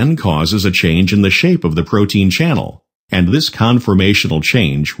again causes a change in the shape of the protein channel, and this conformational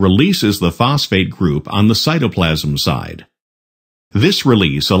change releases the phosphate group on the cytoplasm side. This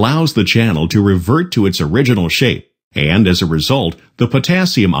release allows the channel to revert to its original shape, and as a result, the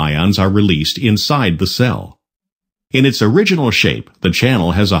potassium ions are released inside the cell. In its original shape, the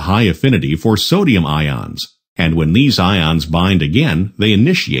channel has a high affinity for sodium ions, and when these ions bind again, they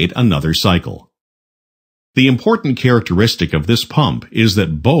initiate another cycle. The important characteristic of this pump is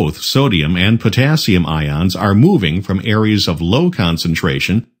that both sodium and potassium ions are moving from areas of low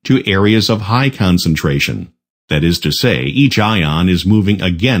concentration to areas of high concentration. That is to say, each ion is moving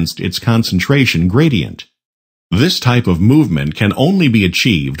against its concentration gradient. This type of movement can only be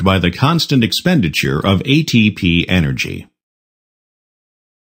achieved by the constant expenditure of ATP energy.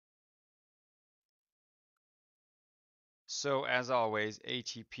 So as always,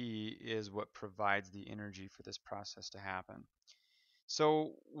 ATP is what provides the energy for this process to happen.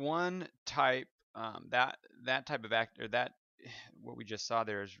 So one type that type of act or that what we just saw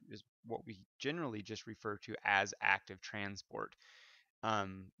there is what we generally just refer to as active transport.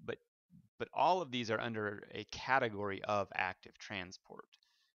 But all of these are under a category of active transport.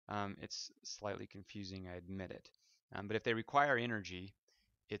 It's slightly confusing, I admit it. But if they require energy,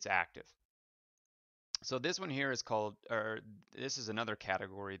 it's active. So this one here is called, or this is another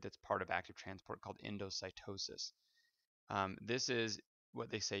category that's part of active transport called endocytosis. This is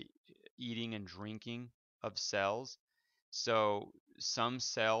what they say, eating and drinking of cells. So some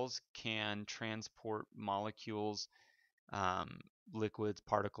cells can transport molecules, um, liquids,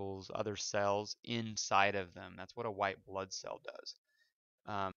 particles, other cells inside of them. That's what a white blood cell does.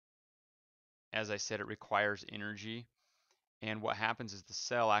 Um, as I said, it requires energy. And what happens is the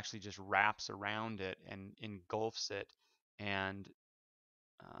cell actually just wraps around it and engulfs it and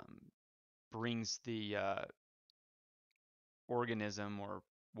um, brings the organism or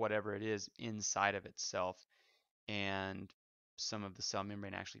whatever it is inside of itself. And some of the cell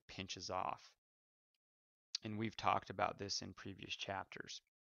membrane actually pinches off. And we've talked about this in previous chapters.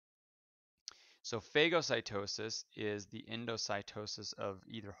 So phagocytosis is the endocytosis of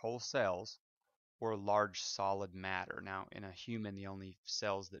either whole cells or large solid matter. Now, in a human, the only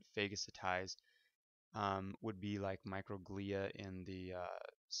cells that phagocytize would be like microglia in the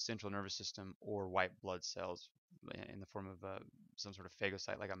central nervous system or white blood cells in the form of some sort of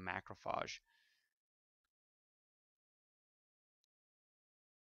phagocyte, like a macrophage.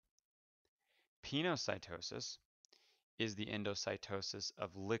 Pinocytosis is the endocytosis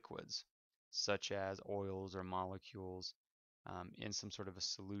of liquids, such as oils or molecules in some sort of a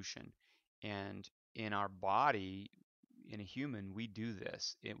solution. And in our body, in a human, we do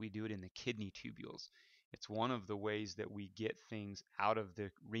this. We do it in the kidney tubules. It's one of the ways that we get things out of the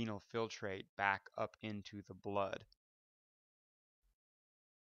renal filtrate back up into the blood.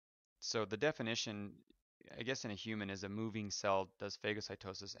 So the definition, I guess, in a human is a moving cell does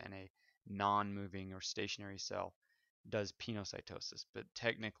phagocytosis and a non-moving or stationary cell does pinocytosis. But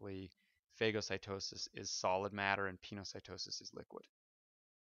technically, phagocytosis is solid matter and pinocytosis is liquid.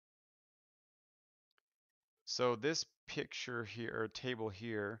 So this picture here, or table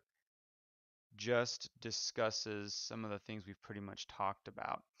here, just discusses some of the things we've pretty much talked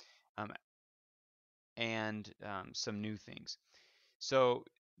about um, and some new things. So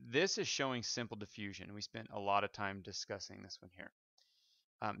this is showing simple diffusion. We spent a lot of time discussing this one here.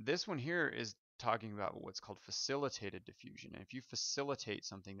 This one here is talking about what's called facilitated diffusion. And if you facilitate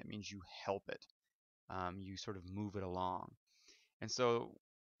something, that means you help it. You sort of move it along. And so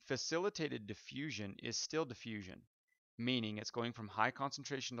facilitated diffusion is still diffusion, meaning it's going from high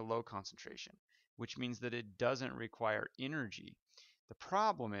concentration to low concentration, which means that it doesn't require energy. The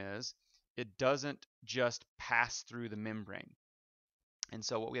problem is it doesn't just pass through the membrane. And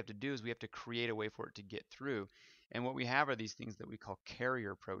so what we have to do is we have to create a way for it to get through. And what we have are these things that we call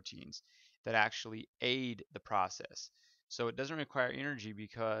carrier proteins that actually aid the process. So it doesn't require energy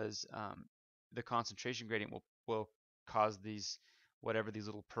because the concentration gradient will cause these, whatever these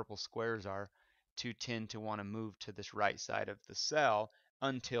little purple squares are, to tend to want to move to this right side of the cell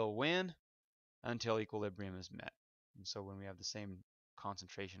until when? Until equilibrium is met. And so when we have the same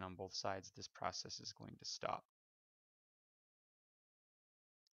concentration on both sides, this process is going to stop.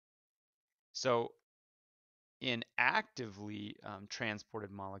 So in actively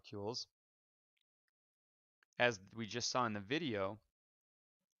transported molecules, as we just saw in the video,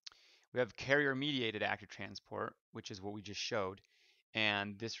 we have carrier-mediated active transport, which is what we just showed,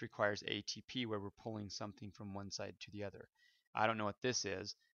 and this requires ATP where we're pulling something from one side to the other. I don't know what this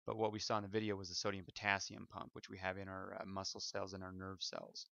is, but what we saw in the video was the sodium-potassium pump, which we have in our muscle cells and our nerve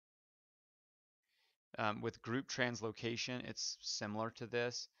cells. With group translocation, it's similar to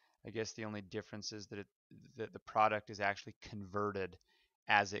this. I guess the only difference is that the product is actually converted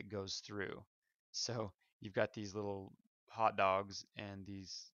as it goes through. So you've got these little hot dogs and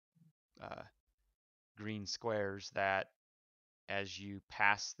these uh, green squares that as you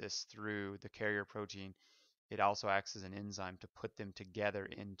pass this through the carrier protein, it also acts as an enzyme to put them together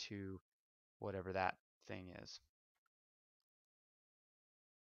into whatever that thing is.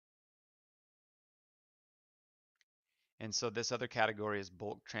 And so this other category is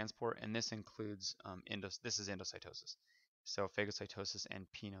bulk transport, and this includes this is endocytosis. So phagocytosis and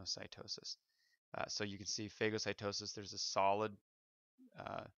pinocytosis. So you can see phagocytosis, there's a solid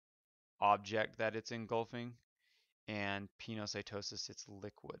uh, object that it's engulfing, and pinocytosis, it's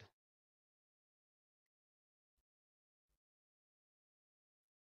liquid.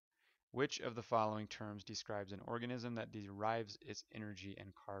 Which of the following terms describes an organism that derives its energy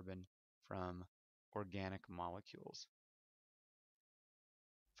and carbon from organic molecules?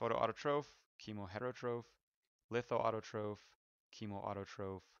 Photoautotroph, chemoheterotroph, lithoautotroph,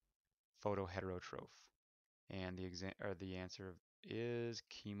 chemoautotroph, photoheterotroph. And the answer is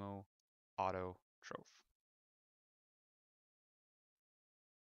chemoautotroph.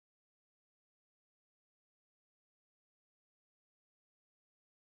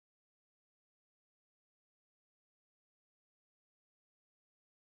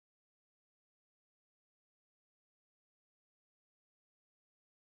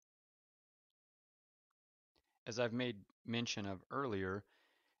 As I've made mention of earlier,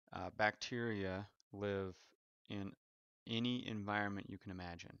 bacteria live in any environment you can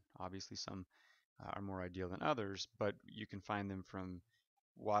imagine. Obviously, some are more ideal than others, but you can find them from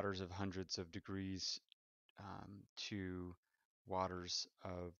waters of hundreds of degrees to waters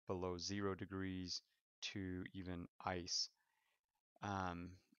of below 0 degrees to even ice,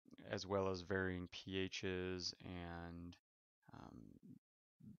 um, as well as varying pHs and um,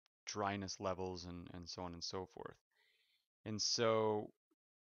 dryness levels and so on and so forth. And so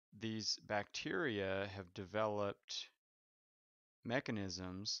these bacteria have developed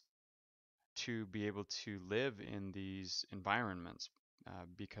mechanisms to be able to live in these environments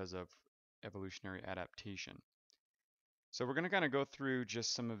because of evolutionary adaptation. So we're going to kind of go through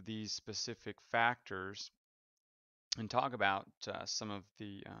just some of these specific factors and talk about some of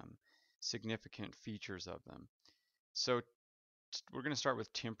the significant features of them. So we're going to start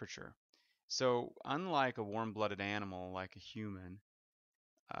with temperature. So unlike a warm-blooded animal like a human,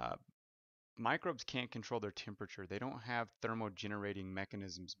 uh, microbes can't control their temperature. They don't have thermogenerating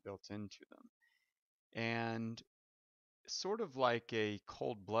mechanisms built into them. And sort of like a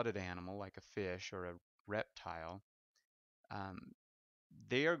cold-blooded animal, like a fish or a reptile, um,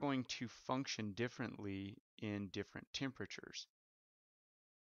 they are going to function differently in different temperatures,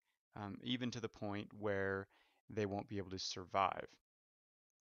 even to the point where they won't be able to survive.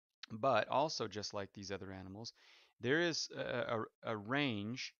 But also, just like these other animals, there is a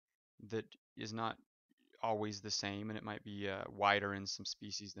range that is not always the same, and it might be wider in some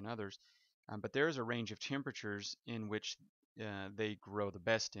species than others. But there is a range of temperatures in which they grow the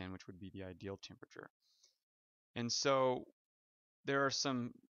best in, which would be the ideal temperature. And so there are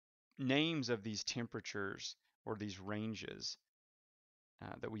some names of these temperatures or these ranges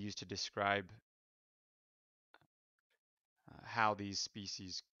that we use to describe how these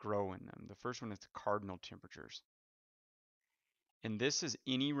species grow in them. The first one is the cardinal temperatures. And this is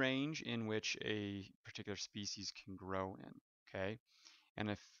any range in which a particular species can grow in, okay? And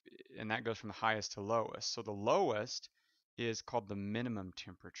that goes from the highest to lowest. So the lowest is called the minimum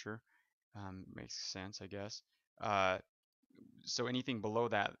temperature. Makes sense, I guess. So anything below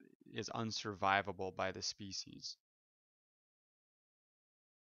that is unsurvivable by the species.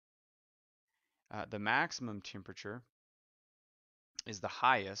 The maximum temperature is the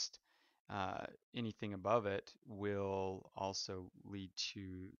highest. Uh, Anything above it will also lead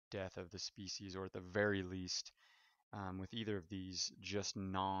to death of the species, or at the very least, with either of these, just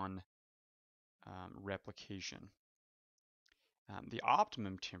non-replication. The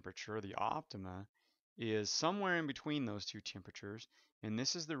optimum temperature, the optima, is somewhere in between those two temperatures, and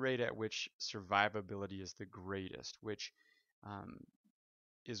this is the rate at which survivability is the greatest, which um,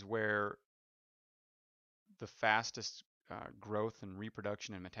 is where the fastest growth and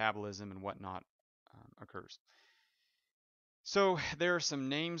reproduction and metabolism and whatnot occurs. So there are some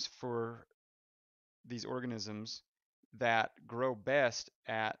names for these organisms that grow best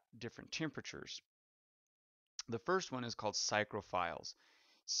at different temperatures. The first one is called psychrophiles.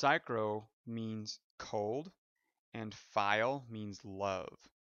 Psychro means cold, and phile means love.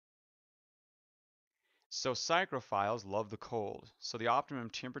 So psychrophiles love the cold. So the optimum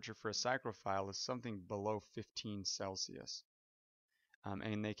temperature for a psychrophile is something below 15 Celsius.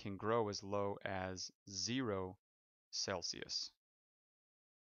 and they can grow as low as 0 Celsius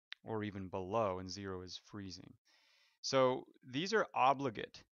or even below, and 0 is freezing. So these are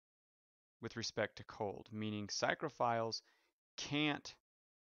obligate with respect to cold, meaning psychrophiles can't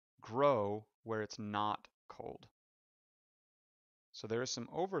grow where it's not cold. So there is some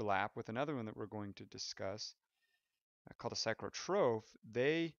overlap with another one that we're going to discuss called a psychotroph.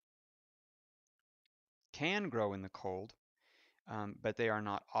 They can grow in the cold, but they are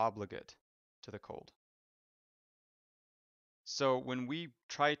not obligate to the cold. So when we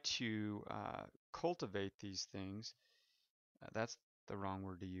try to cultivate these things, that's the wrong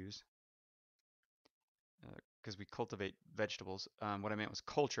word to use because we cultivate vegetables. What I meant was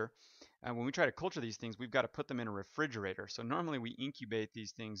culture. When we try to culture these things, we've got to put them in a refrigerator. So normally we incubate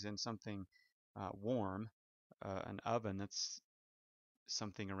these things in something warm, an oven that's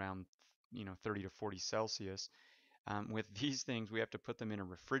something around 30 to 40 Celsius. With these things, we have to put them in a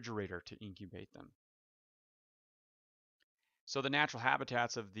refrigerator to incubate them. So the natural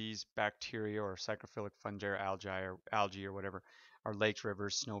habitats of these bacteria or psychrophilic fungi or algae or whatever are lakes,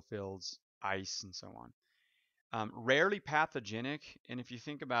 rivers, snowfields, ice, and so on. Rarely pathogenic, and if you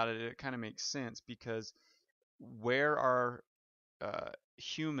think about it, it kind of makes sense because where are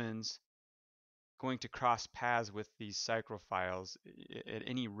humans going to cross paths with these psychrophiles at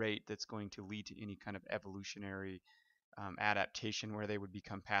any rate that's going to lead to any kind of evolutionary adaptation where they would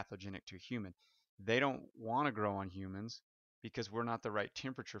become pathogenic to a human? They don't want to grow on humans because we're not the right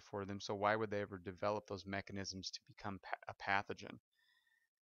temperature for them, so why would they ever develop those mechanisms to become a pathogen?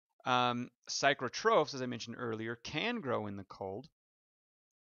 Psychrotrophs, as I mentioned earlier, can grow in the cold,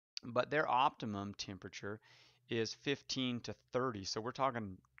 but their optimum temperature is 15 to 30. So we're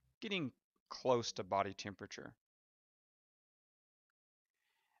talking getting close to body temperature.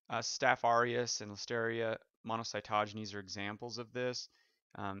 Staph aureus and Listeria monocytogenes are examples of this.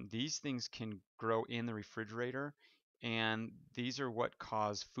 These things can grow in the refrigerator, and these are what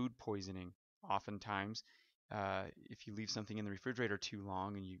cause food poisoning oftentimes. If you leave something in the refrigerator too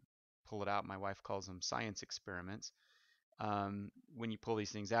long and you pull it out, my wife calls them science experiments. When you pull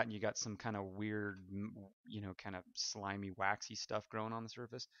these things out and you got some kind of weird, kind of slimy, waxy stuff growing on the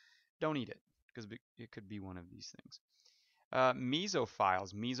surface, don't eat it because it could be one of these things.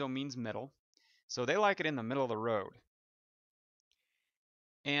 Mesophiles. Meso means middle. So they like it in the middle of the road.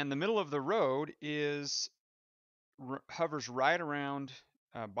 And the middle of the road hovers right around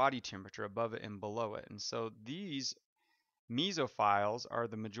body temperature, above it and below it. And so these mesophiles are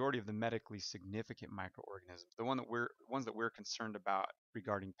the majority of the medically significant microorganisms, the ones that we're concerned about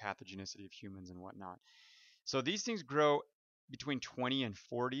regarding pathogenicity of humans and whatnot. So these things grow between 20 and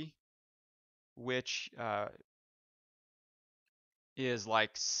 40, which is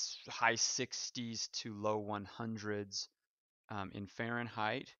like high 60s to low 100s in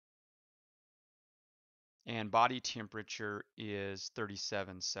Fahrenheit, and body temperature is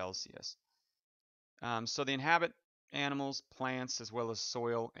 37 Celsius. So they inhabit animals, plants, as well as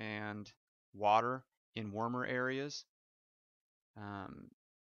soil and water in warmer areas. Um,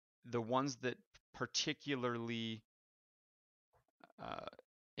 the ones that particularly uh,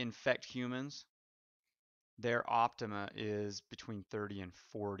 infect humans, their optima is between 30 and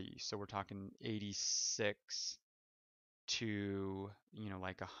 40. So we're talking 86 to,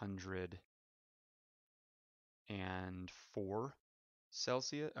 like 104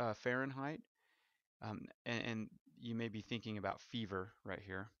 Celsius, Fahrenheit. And you may be thinking about fever right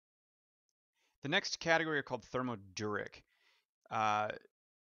here. The next category are called thermoduric. Uh,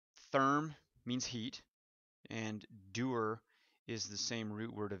 therm means heat, and dur is the same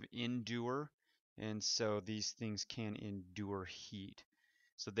root word of endure, and so these things can endure heat.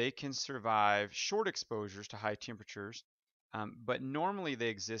 So they can survive short exposures to high temperatures, but normally they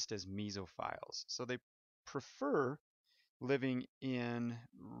exist as mesophiles. So they prefer living in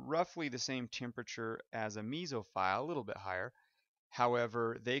roughly the same temperature as a mesophile, a little bit higher.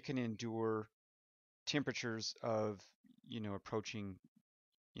 However, they can endure temperatures of, approaching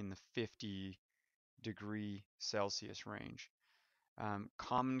in the 50-degree Celsius range.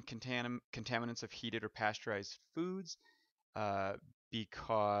 Common contaminants of heated or pasteurized foods, uh,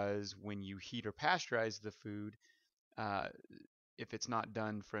 because when you heat or pasteurize the food, uh, if it's not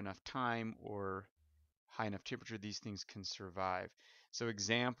done for enough time or high enough temperature, these things can survive. So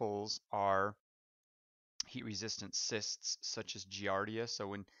examples are heat-resistant cysts such as Giardia. So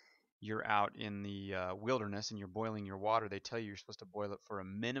when you're out in the wilderness and you're boiling your water, they tell you you're supposed to boil it for a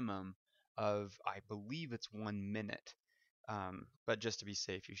minimum of, I believe it's 1 minute. But just to be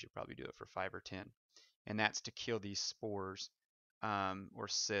safe, you should probably do it for 5 or 10. And that's to kill these spores or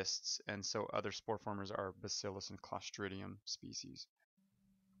cysts. And so other spore formers are Bacillus and Clostridium species.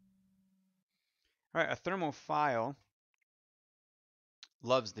 All right, a thermophile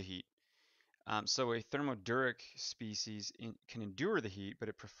loves the heat. So a thermoduric species can endure the heat, but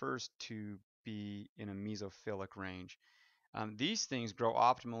it prefers to be in a mesophilic range. These things grow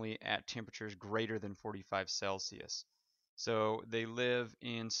optimally at temperatures greater than 45 Celsius. So they live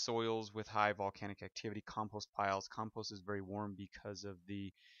in soils with high volcanic activity, compost piles. Compost is very warm because of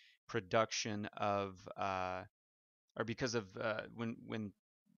the production of, or because of when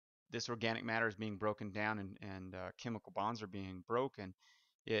this organic matter is being broken down and chemical bonds are being broken,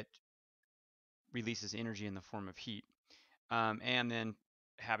 it releases energy in the form of heat. And then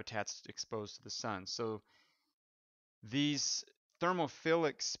habitats exposed to the sun. So these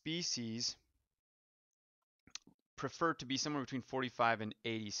thermophilic species prefer to be somewhere between 45 and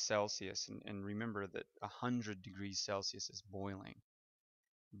 80 Celsius. And remember that 100 degrees Celsius is boiling.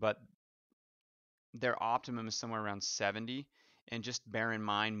 But their optimum is somewhere around 70. And just bear in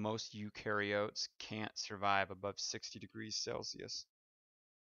mind, most eukaryotes can't survive above 60 degrees Celsius.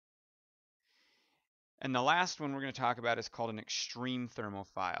 And the last one we're going to talk about is called an extreme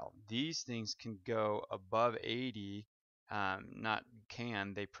thermophile. These things can go above 80, not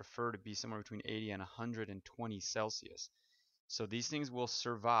can, they prefer to be somewhere between 80 and 120 Celsius. So these things will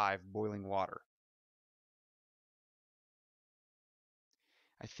survive boiling water.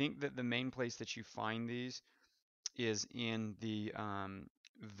 I think that the main place that you find these is in the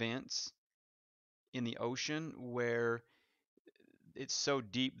vents in the ocean where it's so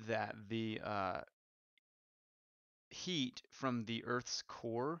deep that the heat from the Earth's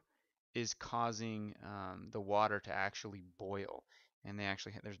core is causing the water to actually boil, and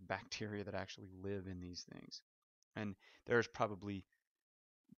there's bacteria that actually live in these things, and there's probably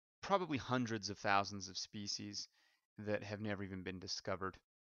hundreds of thousands of species that have never even been discovered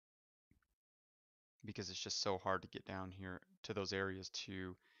because it's just so hard to get down here to those areas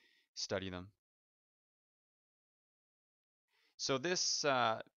to study them. So this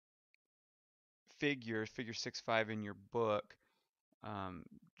figure 6.5 in your book, um,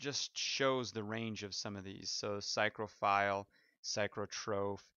 just shows the range of some of these. So psychrophile,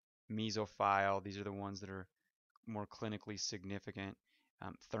 psychrotroph, mesophile, these are the ones that are more clinically significant.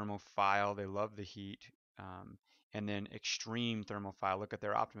 Thermophile, they love the heat. Um, and then extreme thermophile, look at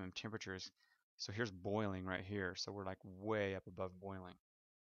their optimum temperatures. So here's boiling right here. So we're like way up above boiling.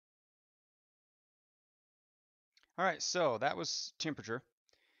 All right, so that was temperature.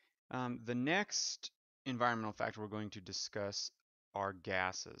 The next environmental factor we're going to discuss are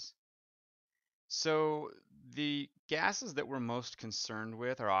gases. So the gases that we're most concerned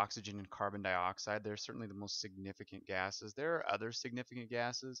with are oxygen and carbon dioxide. They're certainly the most significant gases. There are other significant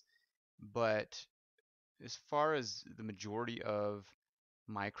gases, but as far as the majority of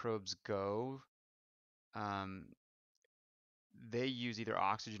microbes go, um, they use either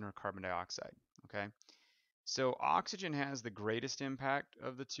oxygen or carbon dioxide. Okay, so oxygen has the greatest impact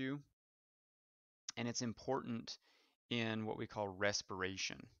of the two, and it's important in what we call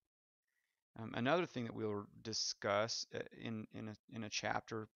respiration. Another thing that we'll discuss in a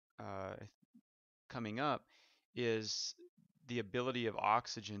chapter uh, coming up is the ability of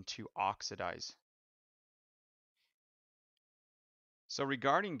oxygen to oxidize. So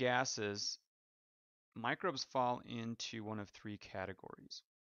regarding gases, microbes fall into one of three categories.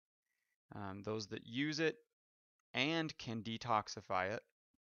 Those that use it and can detoxify it,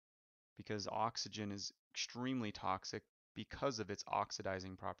 because oxygen is extremely toxic because of its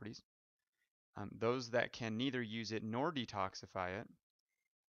oxidizing properties. Those that can neither use it nor detoxify it,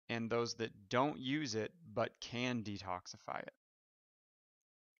 and those that don't use it but can detoxify it.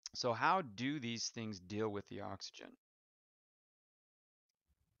 So how do these things deal with the oxygen?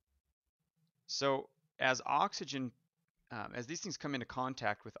 So as these things come into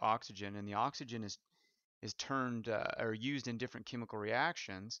contact with oxygen, and the oxygen is turned or used in different chemical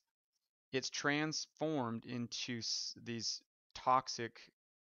reactions, it's transformed into these toxic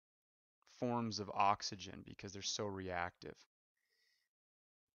forms of oxygen because they're so reactive.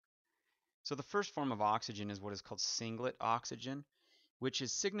 So the first form of oxygen is what is called singlet oxygen, which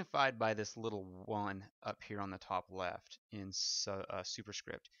is signified by this little 1 up here on the top left in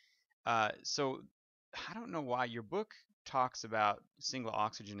superscript. So I don't know why your book talks about singlet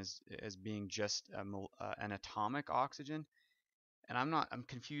oxygen as being just an atomic oxygen, and I'm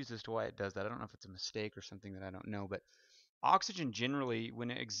confused as to why it does that. I don't know if it's a mistake or something that I don't know, but oxygen generally,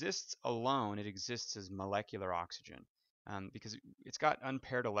 when it exists alone, it exists as molecular oxygen. Because it's got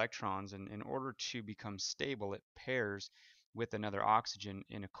unpaired electrons, and in order to become stable, it pairs with another oxygen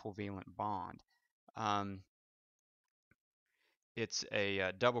in a covalent bond. Um, it's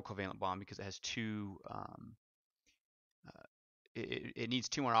a double covalent bond because it has two it needs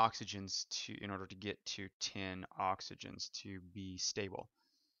 2 more oxygens in order to get to 10 oxygens to be stable.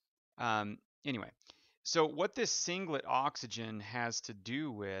 Anyway, so what this singlet oxygen has to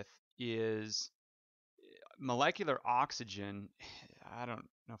do with is molecular oxygen. I don't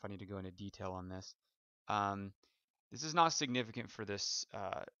know if I need to go into detail on this. Um, this is not significant for this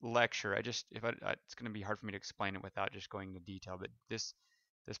lecture. It's going to be hard for me to explain it without just going into detail. But this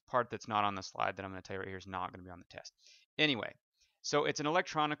part that's not on the slide that I'm going to tell you right here is not going to be on the test. Anyway, so it's an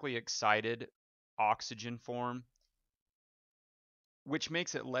electronically excited oxygen form, which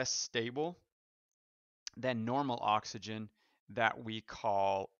makes it less stable than normal oxygen that we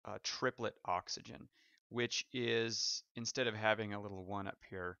call triplet oxygen, which is, instead of having a little 1 up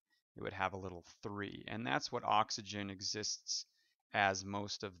here, it would have a little 3. And that's what oxygen exists as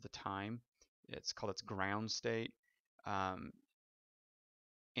most of the time. It's called its ground state. Um,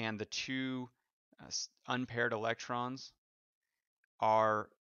 and the 2 unpaired electrons are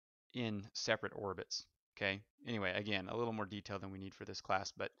in separate orbits. Okay. Anyway, again, a little more detail than we need for this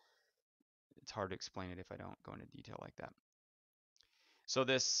class, but it's hard to explain it if I don't go into detail like that. So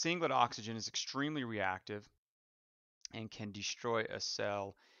this singlet oxygen is extremely reactive and can destroy a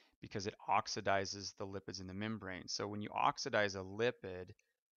cell because it oxidizes the lipids in the membrane. So when you oxidize a lipid,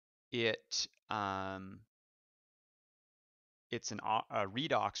 it's a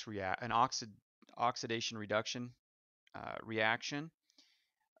redox oxidation reduction reaction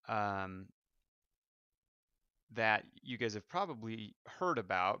that you guys have probably heard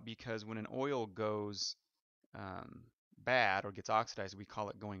about, because when an oil goes bad or gets oxidized, we call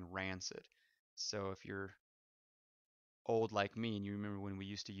it going rancid. So if you're old like me and you remember when we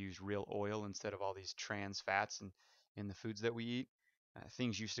used to use real oil instead of all these trans fats in the foods that we eat,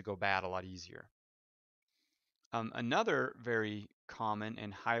 things used to go bad a lot easier. Another very common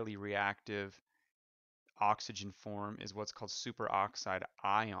and highly reactive oxygen form is what's called superoxide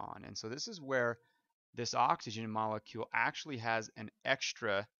ion. And so this is where this oxygen molecule actually has an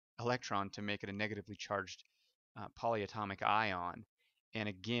extra electron to make it a negatively charged polyatomic ion. And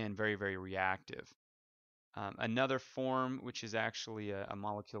again, very, very reactive. Another form, which is actually a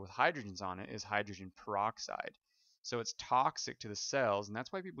molecule with hydrogens on it, is hydrogen peroxide. So it's toxic to the cells, and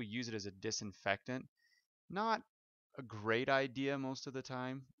that's why people use it as a disinfectant. Not a great idea most of the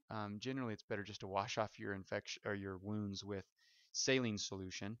time. Generally, it's better just to wash off your infection or your wounds with saline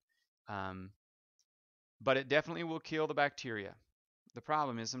solution. Um, but it definitely will kill the bacteria. The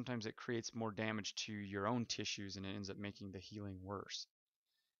problem is sometimes it creates more damage to your own tissues and it ends up making the healing worse.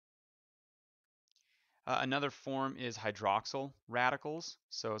 Another form is hydroxyl radicals.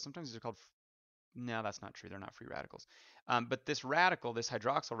 So sometimes they're called, no, that's not true. They're not free radicals. But this radical, this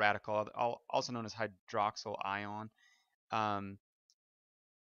hydroxyl radical, also known as hydroxyl ion,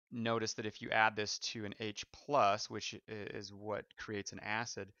 notice that if you add this to an H plus, which is what creates an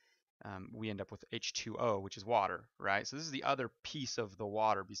acid, we end up with H2O, which is water, right? So this is the other piece of the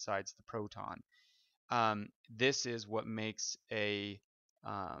water besides the proton. This is what makes a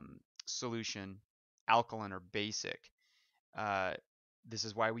solution alkaline or basic. This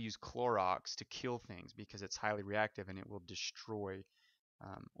is why we use Clorox to kill things, because it's highly reactive and it will destroy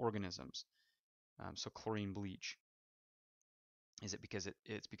organisms. So chlorine bleach is it because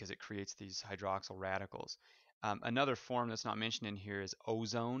it's because it creates these hydroxyl radicals. Another form that's not mentioned in here is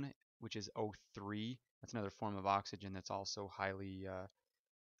ozone, which is O3. That's another form of oxygen that's also highly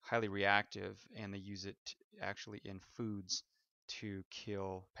reactive, and they use it actually in foods to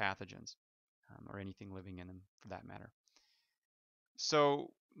kill pathogens or anything living in them for that matter.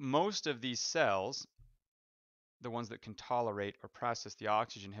 So most of these cells, the ones that can tolerate or process the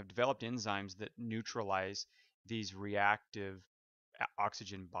oxygen, have developed enzymes that neutralize these reactive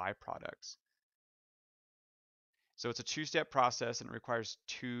oxygen byproducts. So it's a two-step process and it requires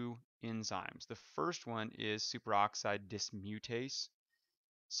 2 enzymes. The first one is superoxide dismutase.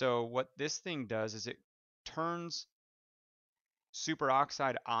 So what this thing does is it turns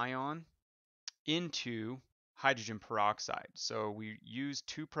superoxide ion into hydrogen peroxide. So we use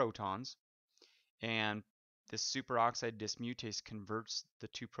 2 protons, and this superoxide dismutase converts the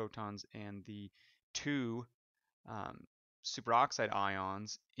 2 protons and the 2 superoxide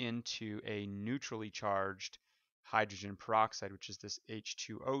ions into a neutrally charged hydrogen peroxide, which is this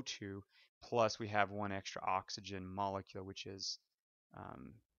H2O2, plus we have 1 extra oxygen molecule, which is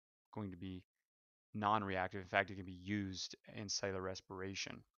going to be non-reactive. In fact, it can be used in cellular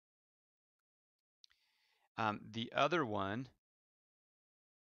respiration. The other one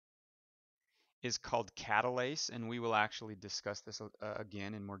is called catalase, and we will actually discuss this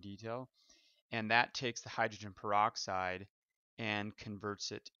again in more detail. And that takes the hydrogen peroxide and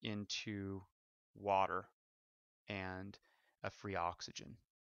converts it into water. And a free oxygen.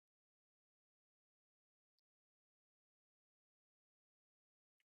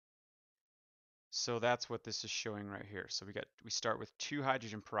 So that's what this is showing right here. So we start with 2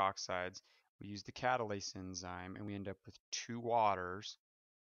 hydrogen peroxides, we use the catalase enzyme, and we end up with 2 waters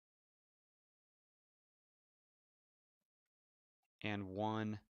and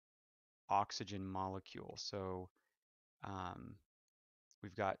 1 oxygen molecule. So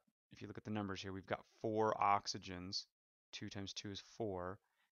we've got, if you look at the numbers here, we've got 4 oxygens. 2 times 2 is 4.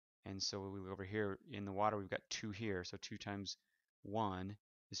 And so we look over here in the water, we've got 2 here. So 2 times 1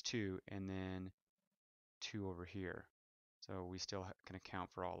 is 2, and then 2 over here. So we still can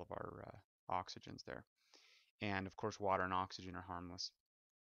account for all of our oxygens there. And of course, water and oxygen are harmless.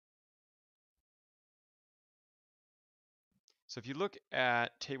 So if you look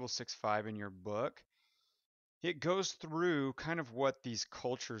at table 6.5 in your book, it goes through kind of what these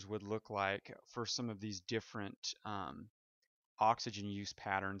cultures would look like for some of these different oxygen use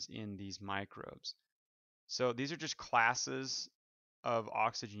patterns in these microbes. So these are just classes of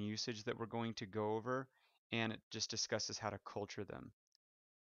oxygen usage that we're going to go over, and it just discusses how to culture them.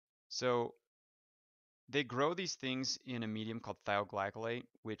 So they grow these things in a medium called thioglycolate,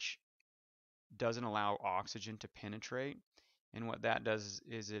 which doesn't allow oxygen to penetrate. And what that does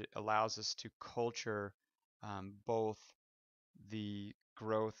is it allows us to culture both the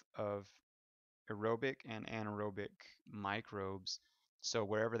growth of aerobic and anaerobic microbes. So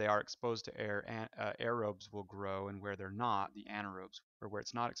wherever they are exposed to air, aerobes will grow, and where they're not, the anaerobes, or where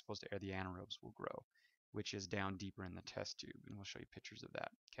it's not exposed to air, the anaerobes will grow, which is down deeper in the test tube, and we'll show you pictures of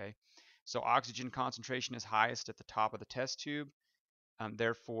that. Okay, so oxygen concentration is highest at the top of the test tube.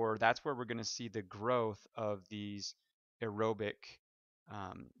 Therefore, that's where we're going to see the growth of these aerobic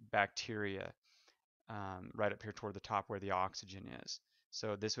bacteria right up here toward the top where the oxygen is.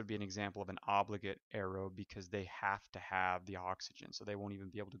 So this would be an example of an obligate aerobe because they have to have the oxygen. So they won't even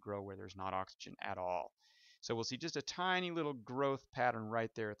be able to grow where there's not oxygen at all. So we'll see just a tiny little growth pattern right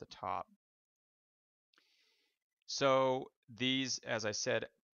there at the top. So these, as I said,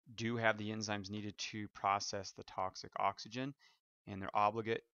 do have the enzymes needed to process the toxic oxygen, and they're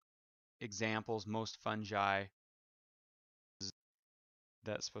obligate examples. Most fungi,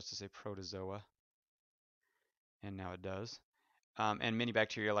 that's supposed to say protozoa, and now it does. And many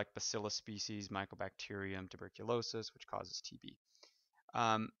bacteria like Bacillus species, Mycobacterium tuberculosis, which causes TB.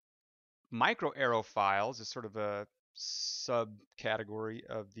 Microaerophiles is sort of a subcategory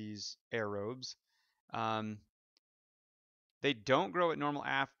of these aerobes. Um, they don't grow at normal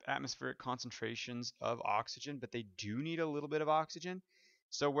atmospheric concentrations of oxygen, but they do need a little bit of oxygen.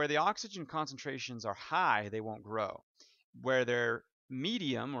 So where the oxygen concentrations are high, they won't grow. Where they're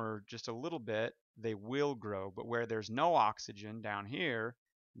medium or just a little bit, they will grow. But where there's no oxygen down here,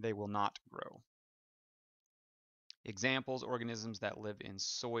 they will not grow. Examples, organisms that live in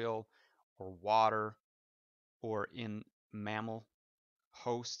soil or water or in mammal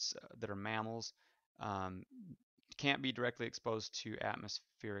hosts that are mammals um, can't be directly exposed to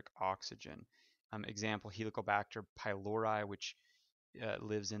atmospheric oxygen. Example, Helicobacter pylori, which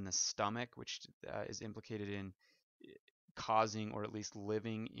lives in the stomach, which is implicated in causing or at least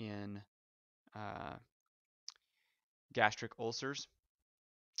living in gastric ulcers.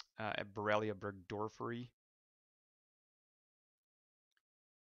 Borrelia burgdorferi,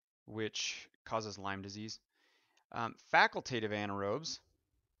 which causes Lyme disease. Facultative anaerobes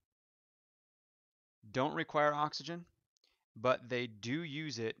don't require oxygen, but they do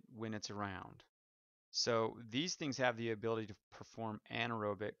use it when it's around. So these things have the ability to perform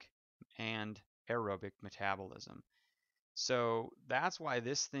anaerobic and aerobic metabolism. So that's why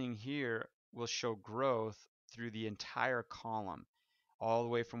this thing here will show growth through the entire column, all the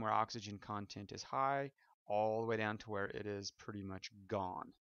way from where oxygen content is high, all the way down to where it is pretty much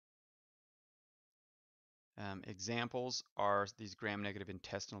gone. Examples are these gram-negative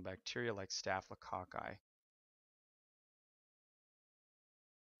intestinal bacteria like Staphylococci.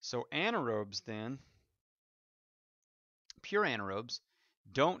 So anaerobes then, pure anaerobes,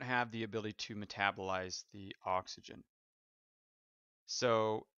 don't have the ability to metabolize the oxygen.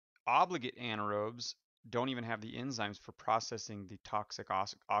 So obligate anaerobes don't even have the enzymes for processing the toxic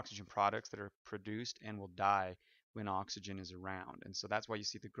oxygen products that are produced and will die when oxygen is around. And so that's why you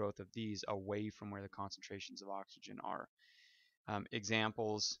see the growth of these away from where the concentrations of oxygen are.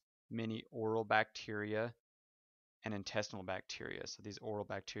 Examples, many oral bacteria and intestinal bacteria. So these oral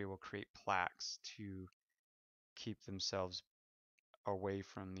bacteria will create plaques to keep themselves away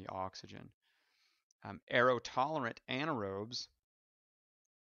from the oxygen. Aerotolerant anaerobes,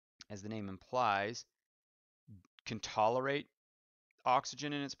 as the name implies, can tolerate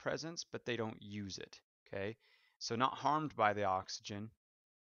oxygen in its presence, but they don't use it. Okay, So not harmed by the oxygen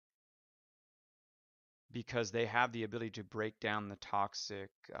because they have the ability to break down the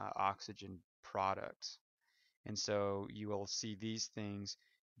toxic oxygen products. And so you will see these things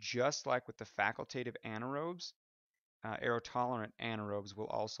just like with the facultative anaerobes. Aerotolerant anaerobes will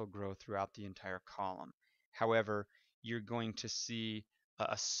also grow throughout the entire column. However, you're going to see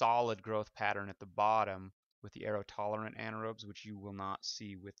a solid growth pattern at the bottom with the aerotolerant anaerobes, which you will not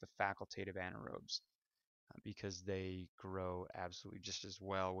see with the facultative anaerobes because they grow absolutely just as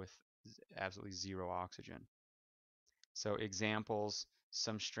well with absolutely zero oxygen. So examples,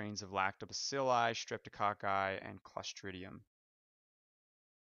 some strains of lactobacilli, streptococci, and clostridium.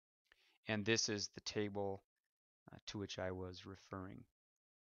 And this is the table to which I was referring.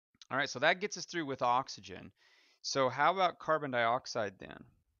 All right, so that gets us through with oxygen. So how about carbon dioxide then?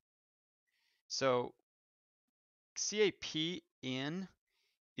 So CAPN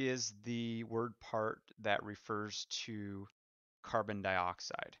is the word part that refers to carbon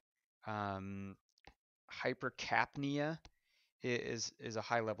dioxide. Um, hypercapnia is a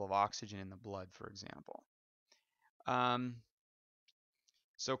high level of oxygen in the blood, for example. Um,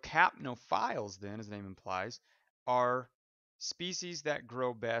 so capnophiles, then, as the name implies, are species that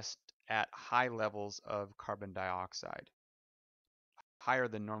grow best at high levels of carbon dioxide, higher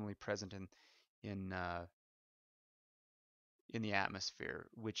than normally present in uh, in the atmosphere,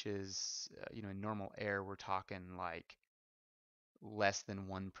 which is in normal air we're talking like less than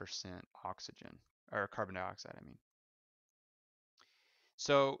 1% oxygen or carbon dioxide, I mean.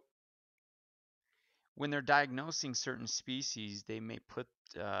 So when they're diagnosing certain species, they may put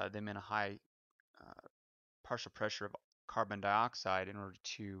them in a high uh, partial pressure of carbon dioxide in order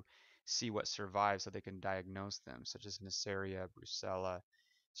to see what survives so they can diagnose them, such as Neisseria, Brucella,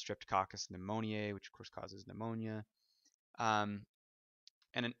 Streptococcus pneumoniae, which of course causes pneumonia. Um,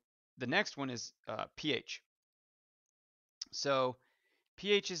 and the next one is pH. So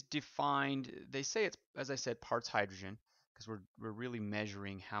pH is defined, they say it's, as I said, parts hydrogen, because we're really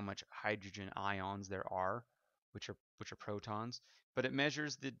measuring how much hydrogen ions there are, which are protons. But it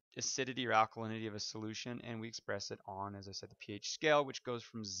measures the acidity or alkalinity of a solution, and we express it on, as I said, the pH scale, which goes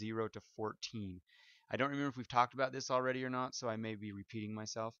from 0 to 14. I don't remember if we've talked about this already or not, so I may be repeating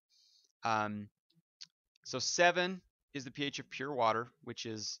myself. Um, so 7 is the pH of pure water, which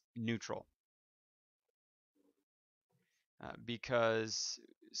is neutral. Because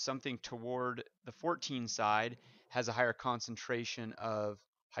something toward the 14 side has a higher concentration of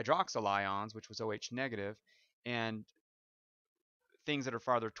hydroxyl ions, which was OH negative, and things that are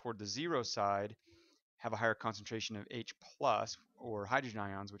farther toward the 0 side have a higher concentration of H plus or hydrogen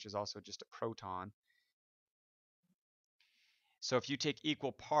ions, which is also just a proton. So if you take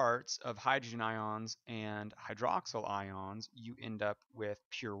equal parts of hydrogen ions and hydroxyl ions, you end up with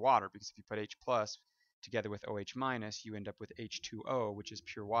pure water, because if you put H plus together with OH minus, you end up with H2O, which is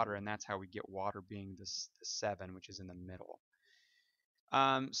pure water, and that's how we get water being the 7, which is in the middle.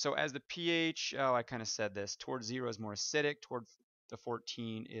 So as the pH, I kind of said this, toward 0 is more acidic, toward the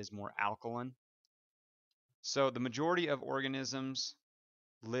 14 is more alkaline. So the majority of organisms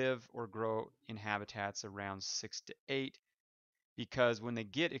live or grow in habitats around 6 to 8, because when they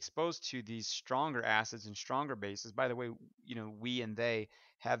get exposed to these stronger acids and stronger bases, by the way, we and they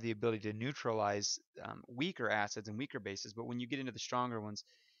have the ability to neutralize weaker acids and weaker bases, but when you get into the stronger ones,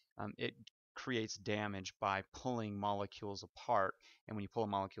 it creates damage by pulling molecules apart. And when you pull a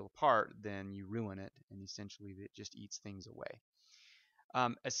molecule apart, then you ruin it, and essentially it just eats things away.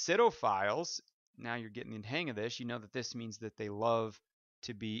 Acidophiles, now you're getting the hang of this, you know that this means that they love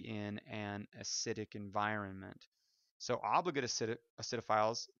to be in an acidic environment. So obligate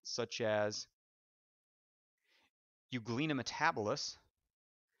acidophiles, such as Euglena metabulus,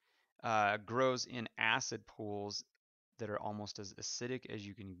 grows in acid pools that are almost as acidic as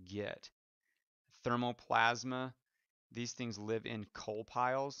you can get. Thermoplasma, these things live in coal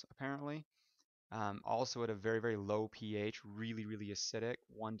piles, apparently. Also at a very, very low pH, really, really acidic,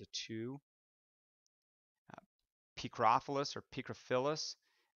 1 to 2. Picrophilus or Picrophilus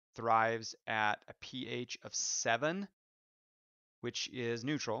thrives at a pH of 7, which is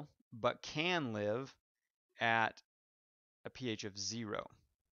neutral, but can live at a pH of 0.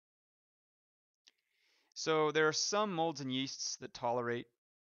 So there are some molds and yeasts that tolerate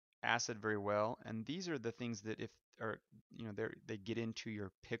acid very well, and these are the things that if are they get into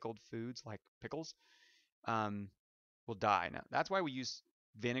your pickled foods like pickles, um, will die. Now that's why we use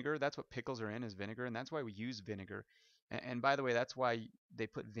vinegar. That's what pickles are in, is vinegar, and that's why we use vinegar. And by the way, that's why they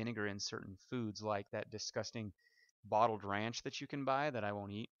put vinegar in certain foods like that disgusting bottled ranch that you can buy that I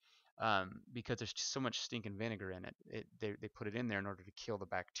won't eat, because there's so much stinking vinegar in it. They put it in there in order to kill the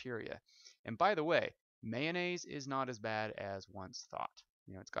bacteria. And by the way, Mayonnaise is not as bad as once thought.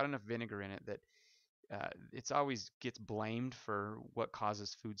 You know, it's got enough vinegar in it that it's always gets blamed for what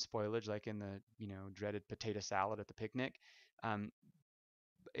causes food spoilage, like in the dreaded potato salad at the picnic. Um,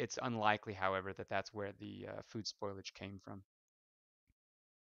 it's unlikely, however, that that's where the food spoilage came from.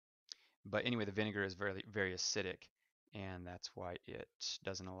 But anyway, the vinegar is very very acidic, and that's why it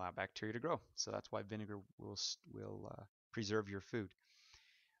doesn't allow bacteria to grow. So that's why vinegar will preserve your food.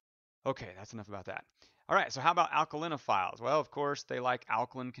 Okay, that's enough about that. All right, so how about alkalinophiles? Well, of course, they like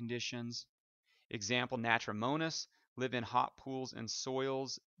alkaline conditions. Example, Natromonas live in hot pools and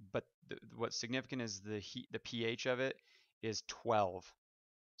soils, but what's significant is the heat, the pH of it is 12.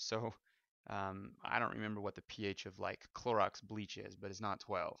 So I don't remember what the pH of like Clorox bleach is, but it's not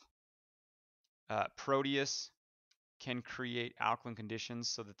 12. Proteus can create alkaline conditions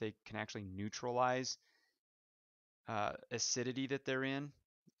so that they can actually neutralize acidity that they're in,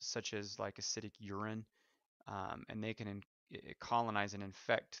 such as like acidic urine, and they can colonize and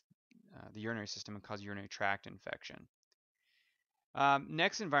infect the urinary system and cause urinary tract infection.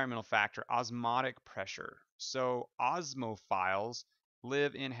 Next environmental factor, osmotic pressure. So osmophiles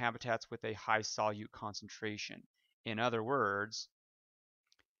live in habitats with a high solute concentration. In other words,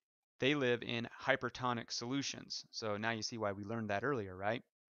 they live in hypertonic solutions. So now you see why we learned that earlier, right?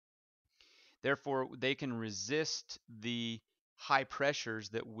 Therefore, they can resist the high pressures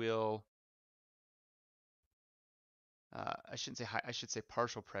that will, I shouldn't say high, I should say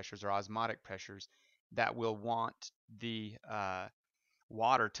partial pressures or osmotic pressures that will want the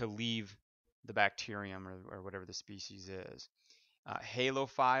water to leave the bacterium or whatever the species is.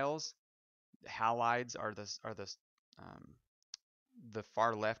 Halophiles, halides um, the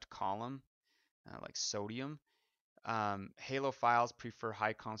far left column, like sodium. Halophiles prefer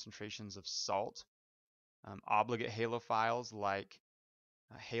high concentrations of salt. Obligate halophiles like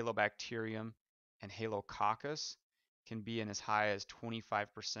halobacterium and halococcus can be in as high as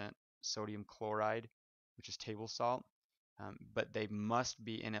 25% sodium chloride, which is table salt, but they must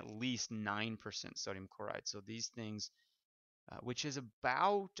be in at least 9% sodium chloride. So these things, which is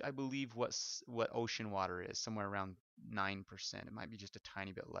about, I believe, what ocean water is, somewhere around 9%. It might be just a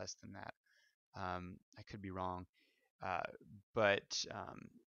tiny bit less than that. I could be wrong, uh, but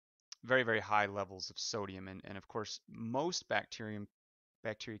very, very high levels of sodium. And of course, most bacteria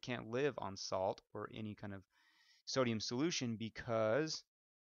can't live on salt or any kind of sodium solution because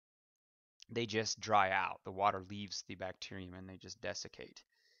they just dry out. The water leaves the bacterium and they just desiccate.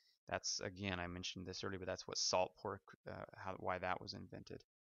 That's, again, I mentioned this earlier, but that's what salt pork, why that was invented.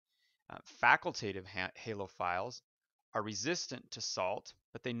 Facultative halophiles are resistant to salt,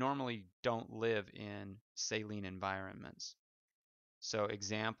 but they normally don't live in saline environments. So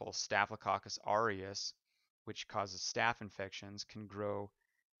example, Staphylococcus aureus, which causes staph infections, can grow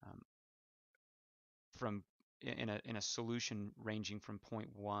um, from in a solution ranging from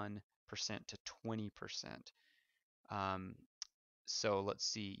 0.1% to 20%. Um, so let's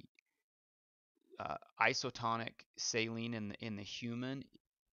see, isotonic saline in the human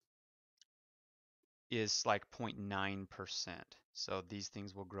is like 0.9%. So these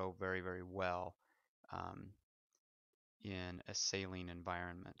things will grow very, very well um, in a saline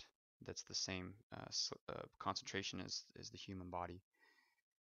environment that's the same concentration as the human body.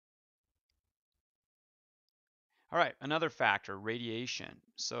 All right, another factor, radiation.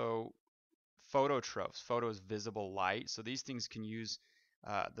 So phototrophs, photo is visible light. So these things can use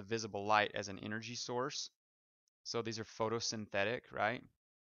the visible light as an energy source. So these are photosynthetic, right?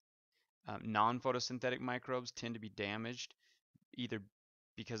 Non-photosynthetic microbes tend to be damaged either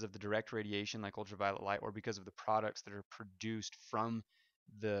because of the direct radiation like ultraviolet light or because of the products that are produced from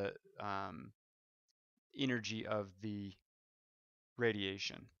the energy of the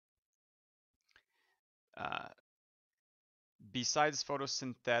radiation. Uh, Besides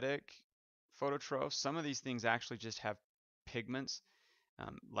photosynthetic phototrophs, some of these things actually just have pigments,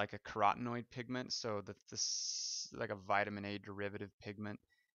 like a carotenoid pigment, so that this like a vitamin A derivative pigment,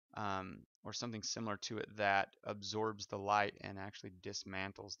 or something similar to it that absorbs the light and actually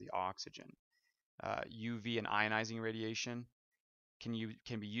dismantles the oxygen. UV and ionizing radiation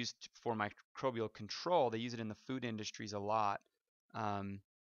can be used for microbial control. They use it in the food industries a lot, um,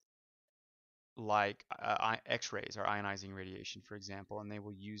 like X-rays or ionizing radiation, for example, and they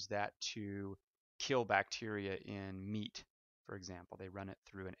will use that to kill bacteria in meat, for example. They run it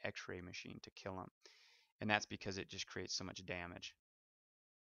through an X-ray machine to kill them, and that's because it just creates so much damage.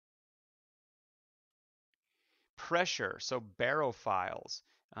 Pressure, so barophiles.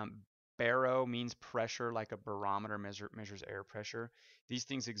 Baro means pressure, like a barometer measures air pressure. These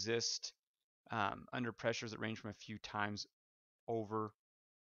things exist under pressures that range from a few times over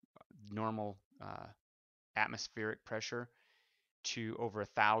normal atmospheric pressure to over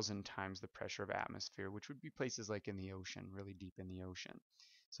 1,000 times the pressure of atmosphere, which would be places like in the ocean, really deep in the ocean.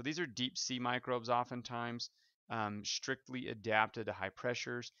 So these are deep sea microbes oftentimes, strictly adapted to high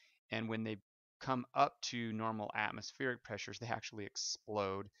pressures, and when they come up to normal atmospheric pressures, they actually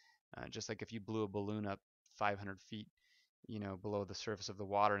explode, just like if you blew a balloon up 500 feet, below the surface of the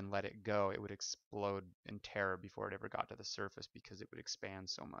water and let it go, it would explode in terror before it ever got to the surface because it would expand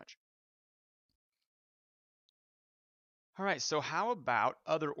so much. All right, so how about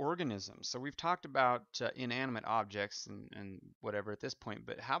other organisms? So we've talked about inanimate objects and whatever at this point,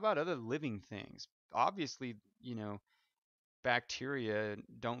 but how about other living things? Obviously, bacteria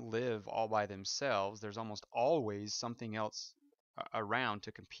don't live all by themselves. There's almost always something else around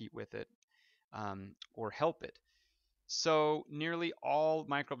to compete with it, or help it. So nearly all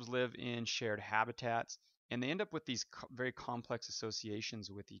microbes live in shared habitats, and they end up with these very complex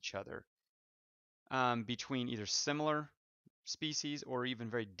associations with each other, between either similar species or even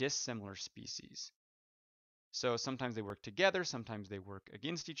very dissimilar species. So sometimes they work together, sometimes they work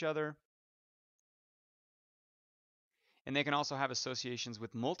against each other. And they can also have associations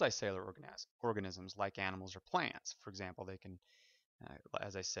with multicellular organisms like animals or plants. For example, they can,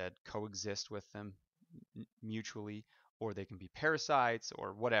 as I said, coexist with them mutually, or they can be parasites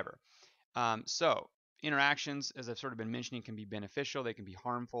or whatever. So interactions, as I've sort of been mentioning, can be beneficial, they can be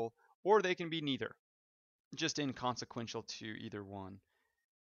harmful, or they can be neither, just inconsequential to either one.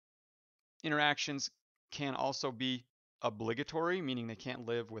 Interactions can also be obligatory, meaning they can't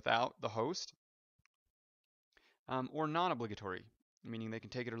live without the host, or non-obligatory, meaning they can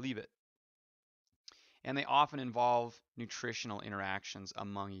take it or leave it. And they often involve nutritional interactions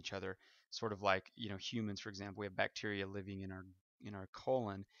among each other, sort of like humans, for example. We have bacteria living in our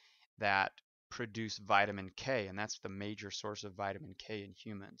colon that produce vitamin K, and that's the major source of vitamin K in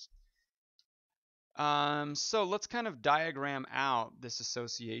humans. So let's kind of diagram out this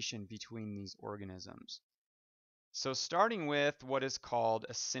association between these organisms. So starting with what is called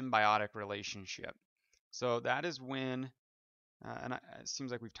a symbiotic relationship. So that is when, it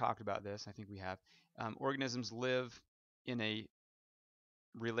seems like we've talked about this, I think we have, organisms live in a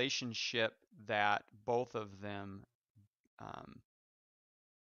relationship that both of them, um,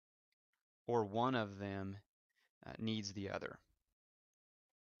 or one of them, needs the other.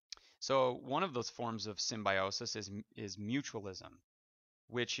 So one of those forms of symbiosis is mutualism,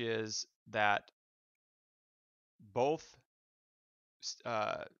 which is that both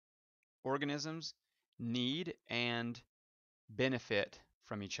uh, organisms need and benefit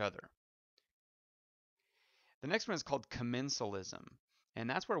from each other. The next one is called commensalism, and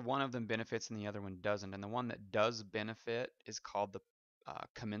that's where one of them benefits and the other one doesn't. And the one that does benefit is called the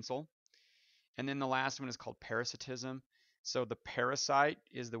commensal. And then the last one is called parasitism. So the parasite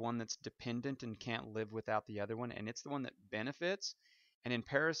is the one that's dependent and can't live without the other one, and it's the one that benefits. And in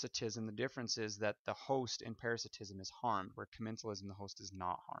parasitism, the difference is that the host in parasitism is harmed, where commensalism, the host is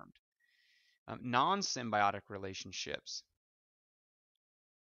not harmed. Non-symbiotic relationships.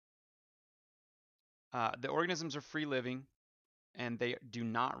 The organisms are free living, and they do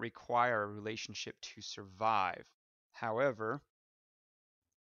not require a relationship to survive. However,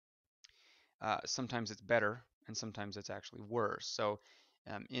 sometimes it's better and sometimes it's actually worse. So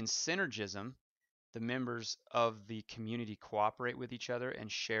in synergism, the members of the community cooperate with each other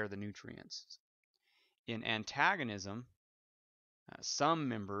and share the nutrients. In antagonism, some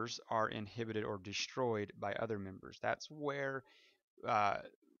members are inhibited or destroyed by other members. That's where uh,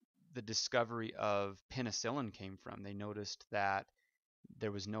 the discovery of penicillin came from. They noticed that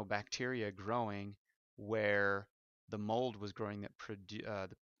there was no bacteria growing where the mold was growing that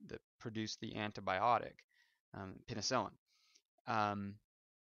produced the antibiotic, penicillin.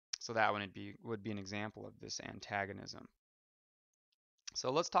 So that would be an example of this antagonism.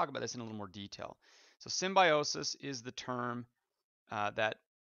 So let's talk about this in a little more detail. So symbiosis is the term that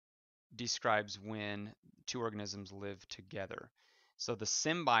describes when two organisms live together. So the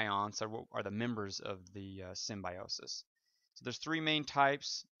symbionts are the members of the symbiosis. So there's three main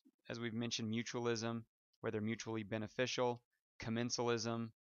types, as we've mentioned: mutualism, where they're mutually beneficial; commensalism,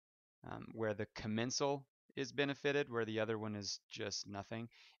 where the commensal is benefited, where the other one is just nothing;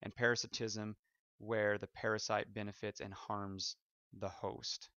 and parasitism, where the parasite benefits and harms the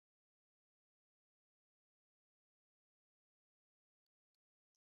host.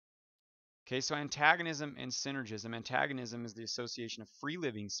 Okay, so antagonism and synergism. Antagonism is the association of free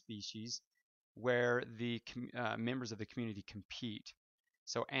living species where the members of the community compete.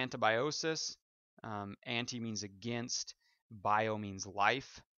 So antibiosis, anti means against, bio means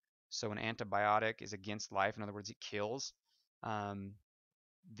life. So an antibiotic is against life. In other words, it kills. Um,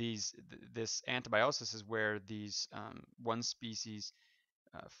 this antibiosis is where these one species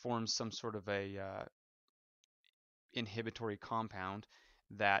forms some sort of a inhibitory compound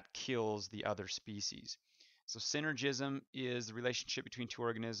that kills the other species. So synergism is the relationship between two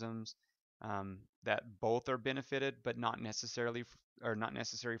organisms that both are benefited, but not necessarily or not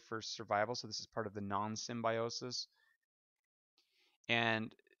necessary for survival. So this is part of the non-symbiosis,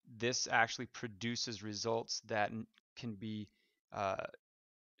 and this actually produces results that can be uh,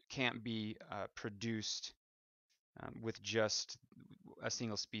 can't be produced with just a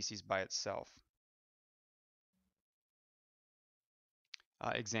single species by itself.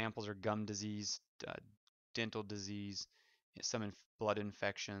 Examples are gum disease, dental disease, some blood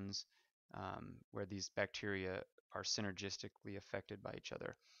infections, where these bacteria are synergistically affected by each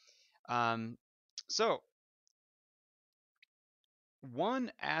other. So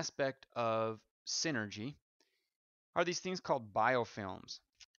one aspect of synergy are these things called biofilms.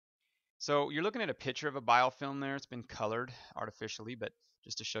 So you're looking at a picture of a biofilm there. It's been colored artificially, but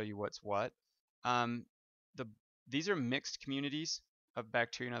just to show you what's what. Um, the, these are mixed communities of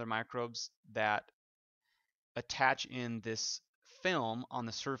bacteria and other microbes that attach in this film on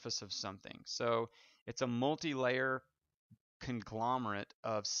the surface of something. So it's a multi-layer conglomerate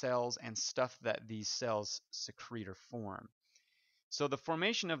of cells and stuff that these cells secrete or form. So the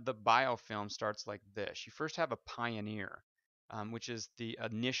formation of the biofilm starts like this. You first have a pioneer, which is the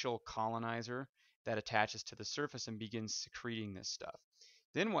initial colonizer that attaches to the surface and begins secreting this stuff.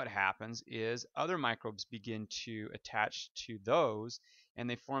 Then what happens is other microbes begin to attach to those, and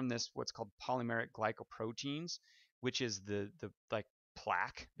they form this what's called polymeric glycoproteins, which is the like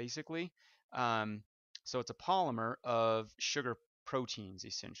plaque basically. So it's a polymer of sugar proteins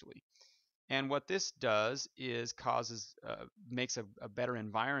essentially. And what this does is makes a better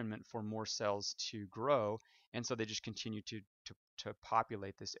environment for more cells to grow, and so they just continue to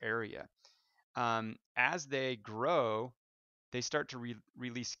populate this area. As they grow, they start to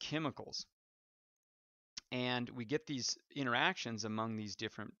release chemicals, and we get these interactions among these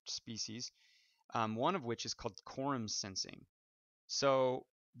different species, one of which is called quorum sensing. So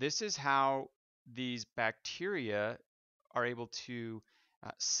this is how these bacteria are able to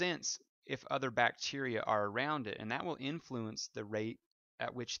sense if other bacteria are around it, and that will influence the rate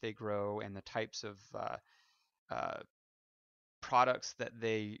at which they grow and the types of products that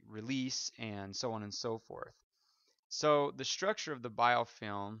they release, and so on and so forth. So the structure of the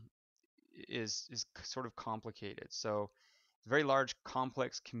biofilm is sort of complicated. So very large,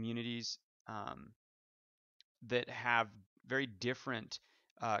 complex communities that have very different,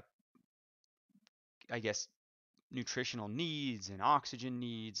 I guess, nutritional needs and oxygen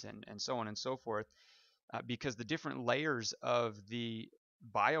needs and so on and so forth, because the different layers of the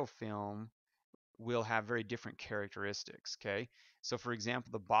biofilm will have very different characteristics, okay? So for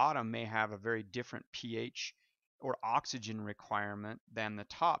example, the bottom may have a very different pH or oxygen requirement than the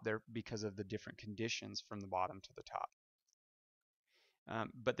top there because of the different conditions from the bottom to the top.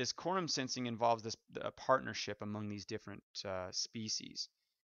 But this quorum sensing involves a partnership among these different species.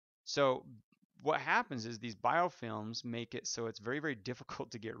 So what happens is these biofilms make it so it's very, very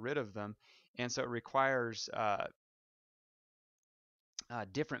difficult to get rid of them, and so it requires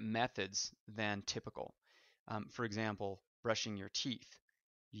different methods than typical. For example, brushing your teeth.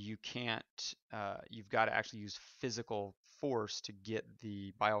 You can't, you've got to actually use physical force to get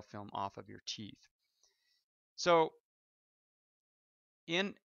the biofilm off of your teeth. So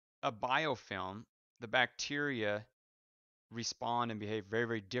in a biofilm, the bacteria respond and behave very,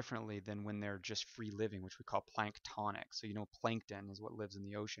 very differently than when they're just free living, which we call planktonic. So you know plankton is what lives in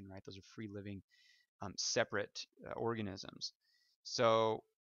the ocean, right? Those are free living, separate organisms. So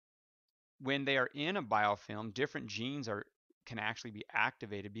when they are in a biofilm, different genes can actually be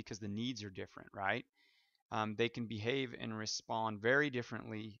activated because the needs are different, right? They can behave and respond very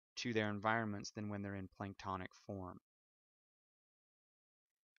differently to their environments than when they're in planktonic form.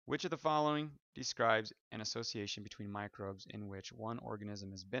 Which of the following describes an association between microbes in which one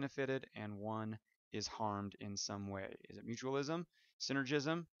organism is benefited and one is harmed in some way? Is it mutualism,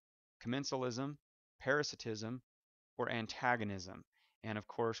 synergism, commensalism, parasitism, or antagonism? And of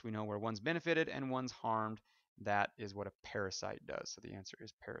course, we know where one's benefited and one's harmed. That is what a parasite does. So the answer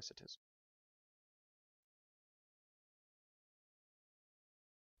is parasitism.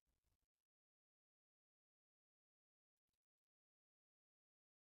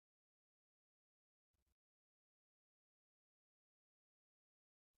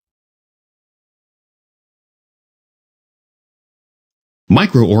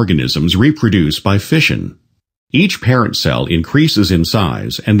 Microorganisms reproduce by fission. Each parent cell increases in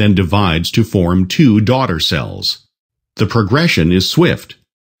size and then divides to form two daughter cells. The progression is swift,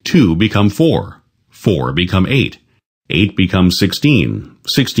 2 become 4, 4 become 8, 8 becomes 16,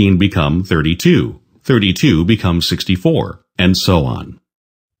 16 become 32, 32 becomes 64, and so on.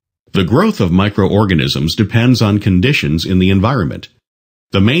 The growth of microorganisms depends on conditions in the environment.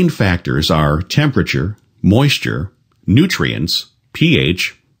 The main factors are temperature, moisture, nutrients,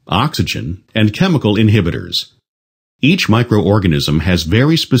 pH, oxygen, and chemical inhibitors. Each microorganism has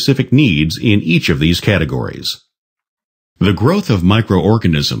very specific needs in each of these categories. The growth of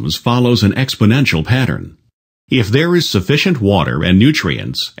microorganisms follows an exponential pattern. If there is sufficient water and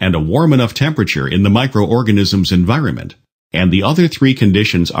nutrients and a warm enough temperature in the microorganism's environment, and the other three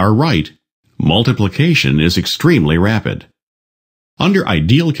conditions are right, multiplication is extremely rapid. Under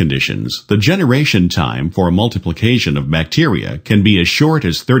ideal conditions, the generation time for multiplication of bacteria can be as short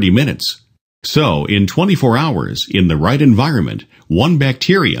as 30 minutes. So, in 24 hours, in the right environment, one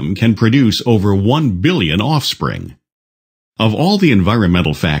bacterium can produce over 1 billion offspring. Of all the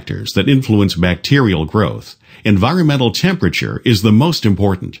environmental factors that influence bacterial growth, environmental temperature is the most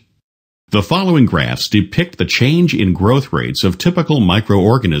important. The following graphs depict the change in growth rates of typical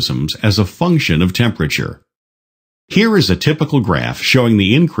microorganisms as a function of temperature. Here is a typical graph showing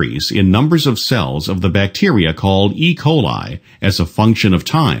the increase in numbers of cells of the bacteria called E. coli as a function of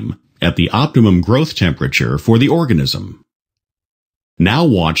time at the optimum growth temperature for the organism. Now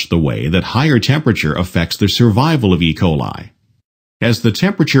watch the way that higher temperature affects the survival of E. coli. As the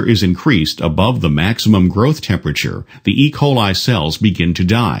temperature is increased above the maximum growth temperature, the E. coli cells begin to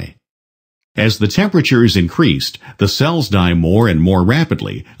die. As the temperature is increased, the cells die more and more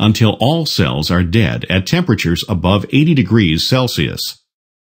rapidly until all cells are dead at temperatures above 80 degrees Celsius.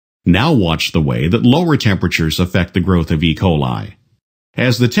 Now watch the way that lower temperatures affect the growth of E. coli.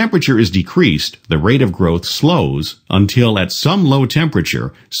 As the temperature is decreased, the rate of growth slows until at some low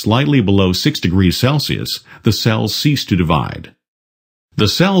temperature, slightly below 6 degrees Celsius, the cells cease to divide. The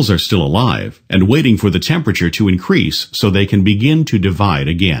cells are still alive and waiting for the temperature to increase so they can begin to divide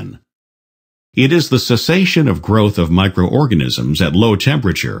again. It is the cessation of growth of microorganisms at low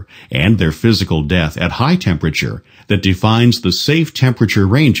temperature and their physical death at high temperature that defines the safe temperature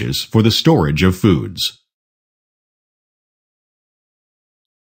ranges for the storage of foods.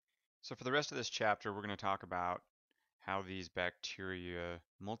 So for the rest of this chapter, we're going to talk about how these bacteria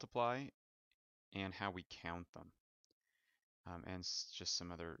multiply and how we count them, and just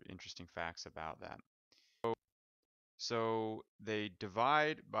some other interesting facts about that. So they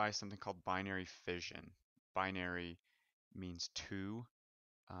divide by something called binary fission. Binary means two.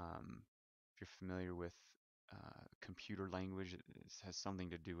 If you're familiar with computer language, it has something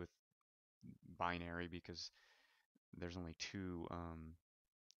to do with binary because there's only two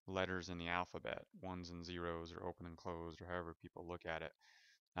letters in the alphabet, ones and zeros, or open and closed, or however people look at it.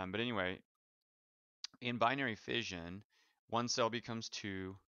 But anyway, in binary fission, one cell becomes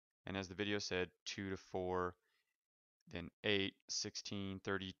two, and as the video said, 2 to 4, then 8, 16,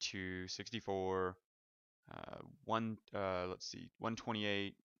 32, 64,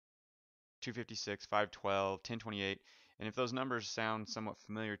 128, 256, 512, 1028. And if those numbers sound somewhat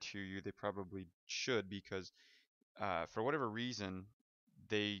familiar to you, they probably should, because for whatever reason,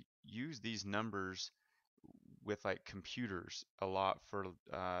 they use these numbers with like computers a lot for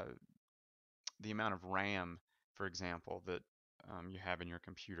the amount of RAM, for example, that you have in your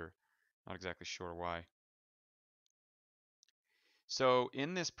computer. Not exactly sure why. So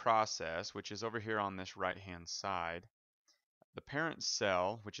in this process, which is over here on this right-hand side, the parent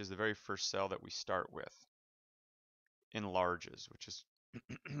cell, which is the very first cell that we start with, enlarges, which is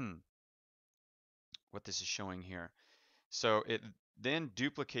what this is showing here. So it then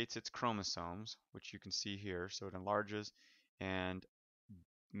duplicates its chromosomes, which you can see here. So it enlarges and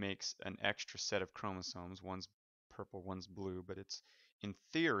makes an extra set of chromosomes. One's purple, one's blue, but it's in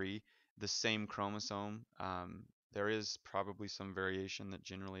theory the same chromosome. There is probably some variation that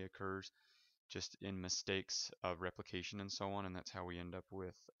generally occurs just in mistakes of replication and so on, and that's how we end up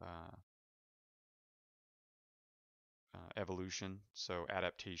with evolution. So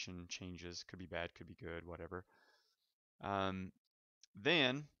adaptation changes, could be bad, could be good, whatever.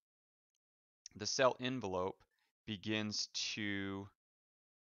 Then the cell envelope begins to,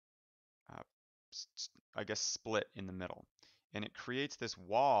 uh, I guess, split in the middle. And it creates this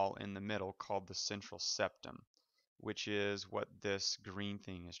wall in the middle called the central septum, which is what this green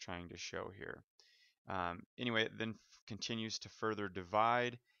thing is trying to show here. Anyway, it then continues to further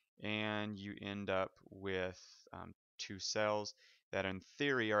divide, and you end up with two cells that in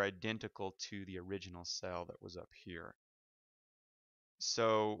theory are identical to the original cell that was up here.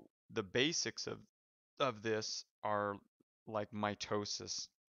 So the basics of this are like mitosis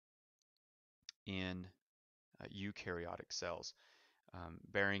in eukaryotic cells.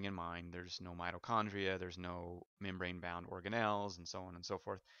 bearing in mind there's no mitochondria, there's no membrane-bound organelles, and so on and so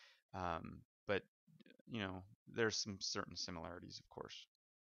forth. But there's some certain similarities, of course.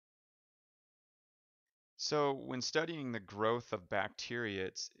 So when studying the growth of bacteria,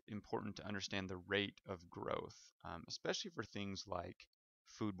 it's important to understand the rate of growth, especially for things like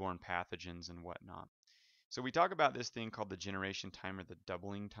foodborne pathogens and whatnot. So we talk about this thing called the generation time or the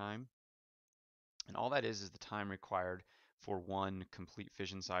doubling time. And all that is the time required for one complete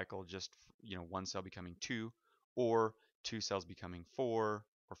fission cycle, just one cell becoming two, or two cells becoming four,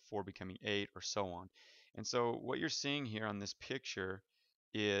 or four becoming eight, or so on. And so what you're seeing here on this picture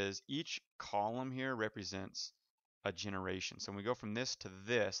is each column here represents a generation. So when we go from this to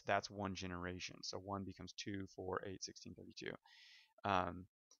this, that's one generation. So 1 becomes 2, 4, 8, 16, 32.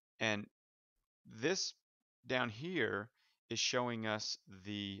 And this down here is showing us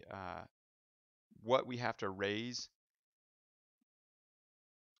the what we have to raise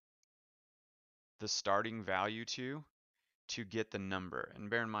the starting value to get the number. And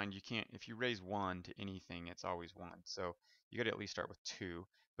bear in mind, you can't, if you raise 1 to anything, it's always 1. So you got to at least start with 2.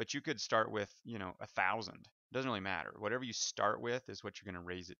 But you could start with, 1,000. It doesn't really matter. Whatever you start with is what you're going to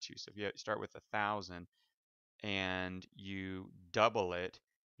raise it to. So if you start with 1,000 and you double it,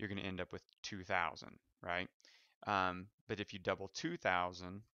 you're going to end up with 2,000, right? But if you double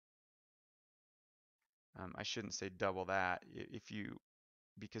 2,000, I shouldn't say double that. If you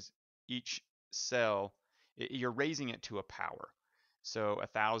because each cell, you're raising it to a power. So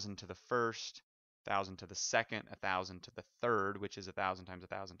 1,000 to the first, 1,000 to the second, 1,000 to the third, which is 1,000 times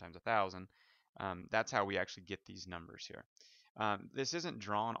 1,000 times 1,000. That's how we actually get these numbers here. This isn't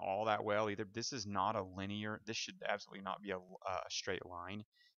drawn all that well either. This is not a linear. This should absolutely not be a straight line.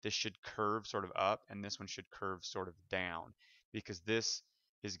 This should curve sort of up, and this one should curve sort of down, because this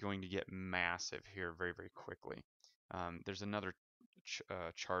is going to get massive here very, very quickly. There's another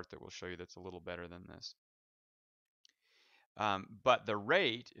chart that will show you that's a little better than this. But the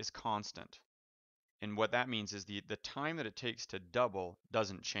rate is constant. And what that means is the time that it takes to double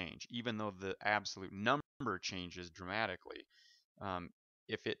doesn't change, even though the absolute number changes dramatically. Um,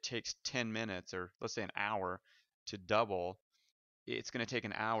 if it takes 10 minutes, or let's say an hour, to double, it's going to take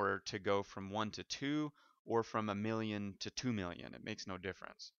an hour to go from 1 to 2, or from 1,000,000 to 2,000,000. It makes no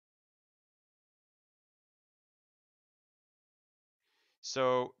difference.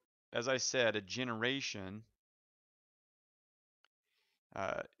 So, as I said, a generation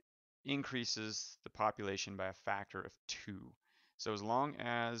uh, increases the population by a factor of 2. So as long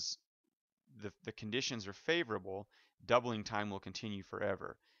as the conditions are favorable, doubling time will continue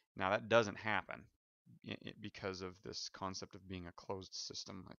forever. Now that doesn't happen because of this concept of being a closed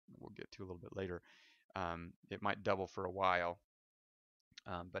system, like we'll get to a little bit later. It might double for a while,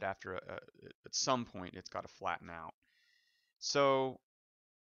 but at some point it's got to flatten out. So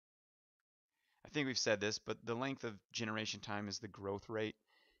I think we've said this, but the length of generation time is the growth rate.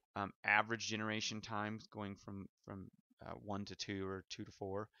 Average generation times going from 1 to 2 or 2 to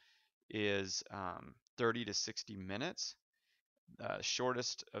 4 is 30 to 60 minutes.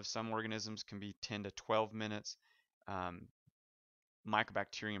 Shortest of some organisms can be 10 to 12 minutes. Um,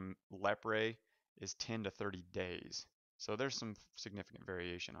 Mycobacterium leprae is 10 to 30 days. So there's some significant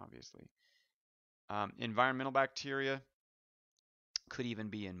variation, obviously. Environmental bacteria could even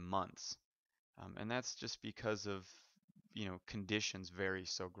be in months. And that's just because of, conditions vary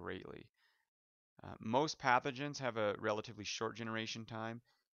so greatly. Most pathogens have a relatively short generation time,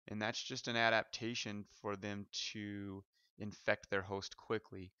 and that's just an adaptation for them to infect their host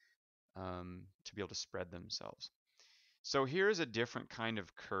quickly, to be able to spread themselves. So here's a different kind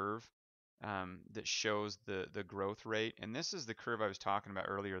of curve that shows the growth rate, and this is the curve I was talking about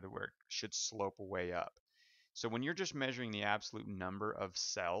earlier, where it should slope way up. So when you're just measuring the absolute number of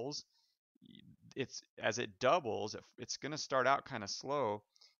cells, it's as it doubles, it's going to start out kind of slow,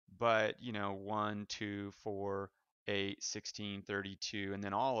 but 1, 2, 4, 8, 16, 32, and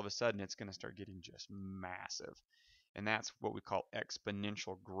then all of a sudden it's going to start getting just massive. And that's what we call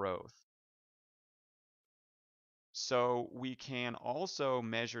exponential growth. So we can also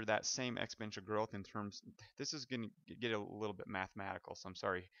measure that same exponential growth in terms, this is going to get a little bit mathematical, so I'm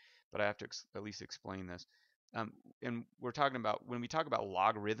sorry, but I have to at least explain this. And we're talking about, when we talk about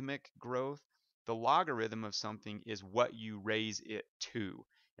logarithmic growth, the logarithm of something is what you raise it to.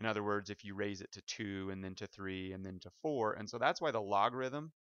 In other words, if you raise it to 2 and then to 3 and then to 4, and so that's why the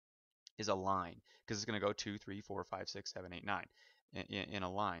logarithm is a line, because it's going to go 2, 3, 4, 5, 6, 7, 8, 9 in a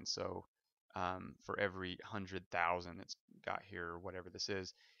line. So for every 100,000 it's got here, or whatever this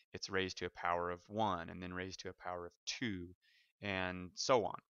is, it's raised to a power of 1, and then raised to a power of 2, and so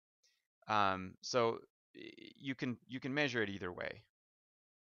on. So you can measure it either way.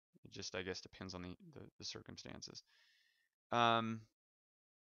 It just, I guess, depends on the circumstances. Um,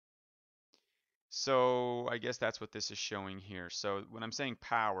 so I guess that's what this is showing here. So when I'm saying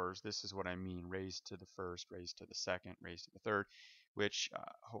powers, this is what I mean: raised to the first, raised to the second, raised to the third, which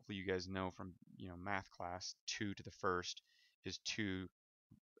hopefully you guys know from math class. 2 to the first is 2,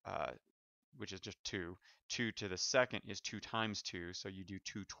 uh, which is just 2. 2 to the second is 2 times 2, so you do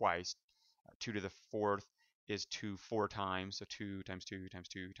 2 twice. 2 to the fourth is 2 4 times, so 2 times 2 times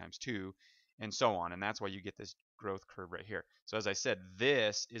 2 times 2, and so on. And that's why you get this growth curve right here. So as I said,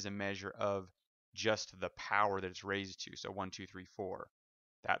 this is a measure of just the power that it's raised to. So 1, 2, 3, 4.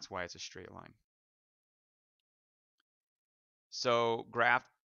 That's why it's a straight line. So graph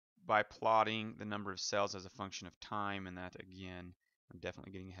by plotting the number of cells as a function of time, and that again, I'm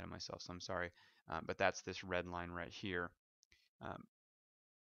definitely getting ahead of myself, so I'm sorry. But that's this red line right here. Um,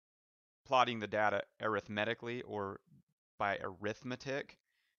 Plotting the data arithmetically or by arithmetic,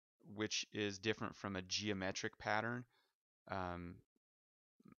 which is different from a geometric pattern. Um,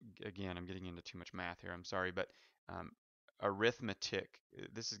 Again, I'm getting into too much math here. I'm sorry, but um, arithmetic.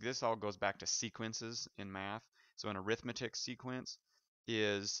 This all goes back to sequences in math. So an arithmetic sequence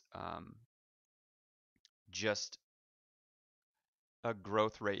is just a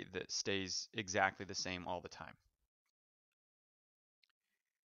growth rate that stays exactly the same all the time.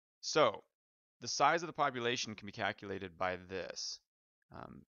 So the size of the population can be calculated by this.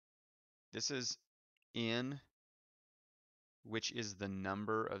 Um, this is N, which is the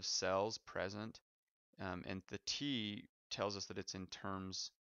number of cells present, and the T tells us that it's in terms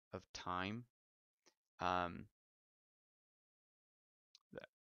of time. Um,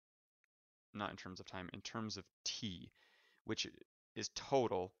 Not in terms of time, in terms of T, which is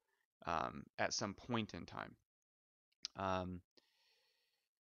total at some point in time. Um,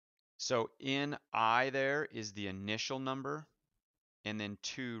 so in I there is the initial number, and then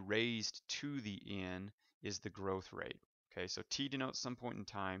 2 raised to the n is the growth rate. Okay, so T denotes some point in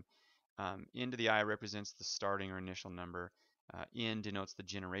time. N to the I represents the starting or initial number. N denotes the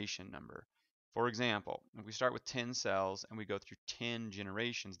generation number. For example, if we start with 10 cells and we go through 10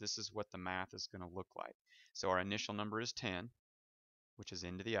 generations, this is what the math is going to look like. So our initial number is 10, which is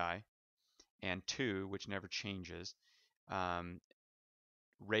N to the I, and 2, which never changes, um,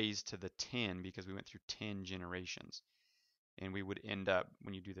 raised to the 10 because we went through 10 generations. And we would end up,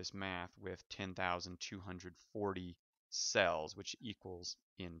 when you do this math, with 10,240 cells, which equals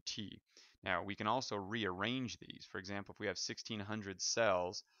NT. Now, we can also rearrange these. For example, if we have 1,600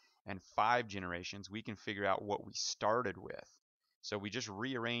 cells and 5 generations, we can figure out what we started with. So we just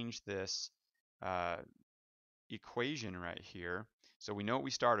rearrange this uh, equation right here. So we know what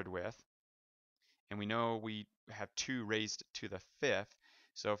we started with, and we know we have 2 raised to the 5th.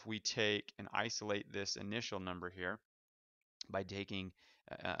 So if we take and isolate this initial number here, by taking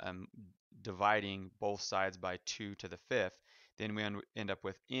dividing both sides by 2 to the 5th, then we end up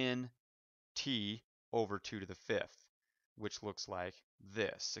with nt over 2 to the 5th, which looks like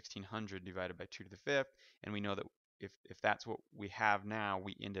this: 1600 divided by 2 to the 5th. And we know that if that's what we have now,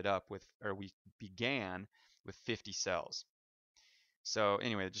 we ended up with, or we began with 50 cells. So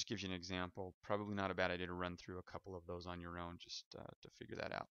anyway, it just gives you an example. Probably not a bad idea to run through a couple of those on your own just to figure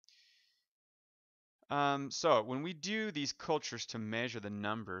that out. So when we do these cultures to measure the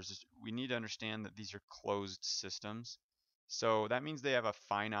numbers, we need to understand that these are closed systems. So that means they have a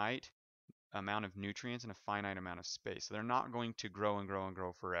finite amount of nutrients and a finite amount of space. So they're not going to grow and grow and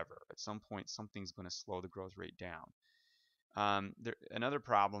grow forever. At some point, something's going to slow the growth rate down. Another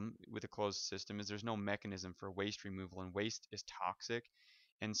problem with a closed system is there's no mechanism for waste removal, and waste is toxic.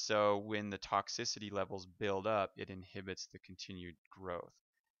 And so when the toxicity levels build up, it inhibits the continued growth.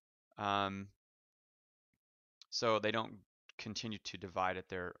 So they don't continue to divide at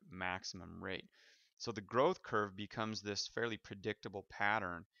their maximum rate. So the growth curve becomes this fairly predictable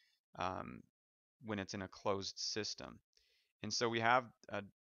pattern um, when it's in a closed system. And so we have a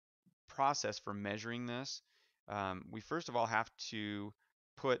process for measuring this. We first of all have to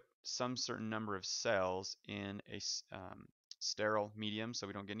put some certain number of cells in a sterile medium so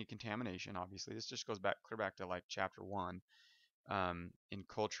we don't get any contamination. Obviously, this just goes back clear back to like chapter 1 in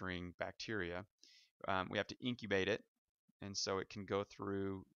culturing bacteria. We have to incubate it, and so it can go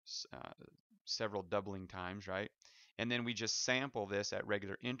through several doubling times, right? And then we just sample this at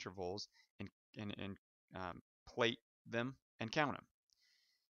regular intervals and plate them and count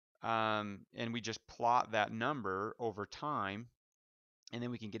them. And we just plot that number over time, and then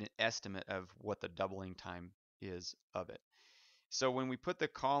we can get an estimate of what the doubling time is of it. So when we put the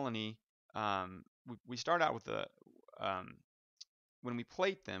colony, we start out with when we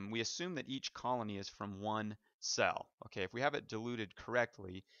plate them, we assume that each colony is from one cell. Okay, if we have it diluted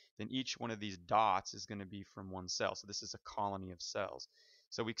correctly, then each one of these dots is going to be from one cell. So this is a colony of cells.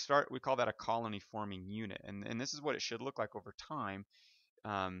 So we call that a colony forming unit, and this is what it should look like over time.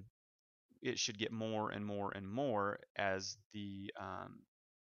 Um, it should get more and more and more as the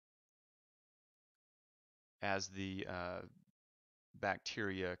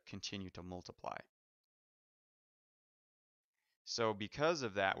bacteria continue to multiply. So because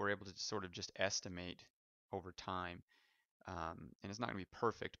of that, we're able to sort of just estimate over time. And it's not going to be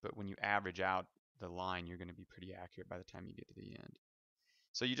perfect, but when you average out the line, you're going to be pretty accurate by the time you get to the end.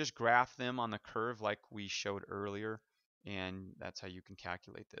 So you just graph them on the curve like we showed earlier, and that's how you can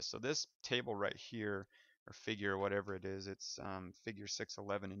calculate this. So this table right here, or figure, whatever it is, it's figure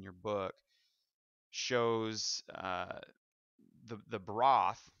 611 in your book, shows the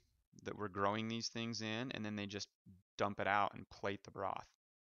broth that we're growing these things in, and then they just dump it out and plate the broth.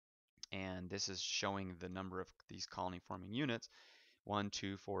 And this is showing the number of these colony forming units, 1,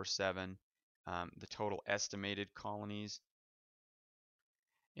 2, 4, 7, the total estimated colonies,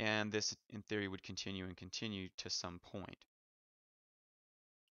 and this in theory would continue and continue to some point.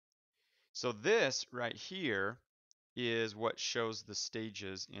 So this right here is what shows the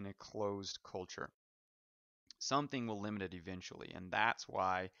stages in a closed culture. Something will limit it eventually, and that's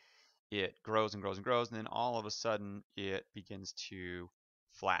why it grows and grows and grows, and then all of a sudden it begins to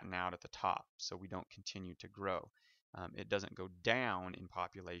flatten out at the top, so we don't continue to grow. It doesn't go down in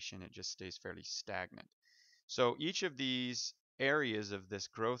population, it just stays fairly stagnant. So each of these areas of this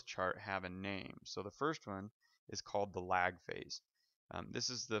growth chart have a name. So the first one is called the lag phase. This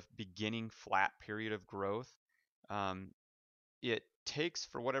is the beginning flat period of growth. Um, it takes,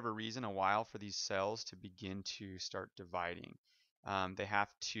 for whatever reason, a while for these cells to begin to start dividing. They have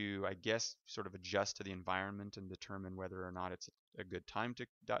to, I guess, sort of adjust to the environment and determine whether or not it's a good time to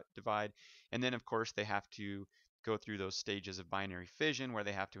divide. And then, of course, they have to go through those stages of binary fission where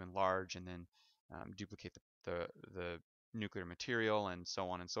they have to enlarge and then duplicate the nuclear material and so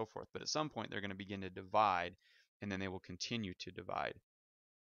on and so forth. But at some point, they're going to begin to divide, and then they will continue to divide.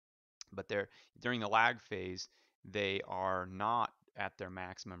 But they're during the lag phase, they are not at their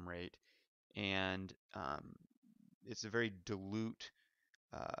maximum rate, and it's a very dilute.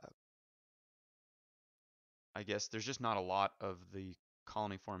 Uh, I guess there's just not a lot of the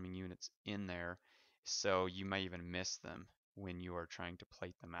colony forming units in there, so you may even miss them when you are trying to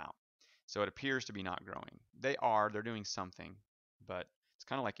plate them out. So it appears to be not growing. They're doing something, but it's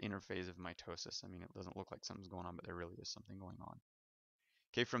kind of like interphase of mitosis. I mean, it doesn't look like something's going on, but there really is something going on.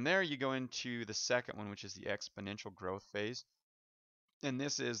 Okay, from there you go into the second one, which is the exponential growth phase. And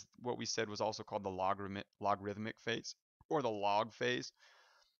this is what we said was also called the logarithmic phase, or the log phase,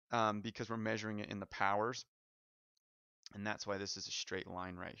 because we're measuring it in the powers. And that's why this is a straight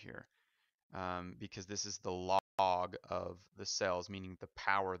line right here, because this is the log of the cells, meaning the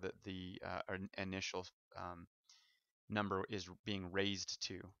power that the initial number is being raised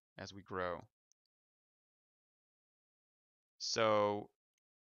to as we grow. So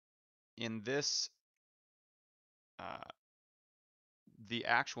in this, uh, the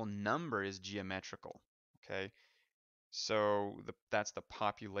actual number is geometrical, okay? So that's the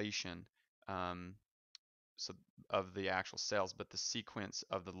population um, so of the actual cells, but the sequence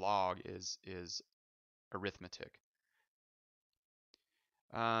of the log is arithmetic.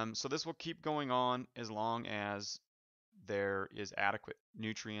 So this will keep going on as long as there is adequate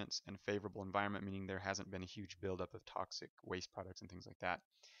nutrients and favorable environment, meaning there hasn't been a huge buildup of toxic waste products and things like that.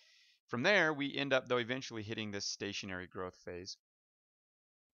 From there, we end up, though, eventually hitting this stationary growth phase,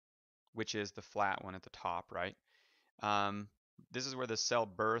 which is the flat one at the top, right? Um, this is where the cell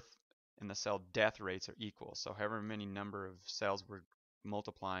birth and the cell death rates are equal. So however many number of cells we're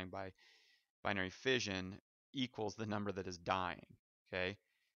multiplying by binary fission equals the number that is dying, okay?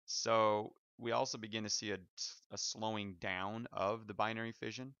 So we also begin to see a slowing down of the binary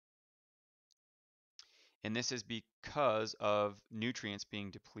fission. And this is because of nutrients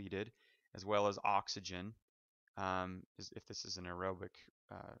being depleted as well as oxygen, if this is an aerobic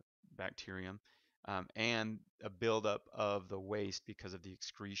bacterium, and a buildup of the waste because of the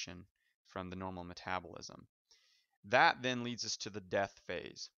excretion from the normal metabolism. That then leads us to the death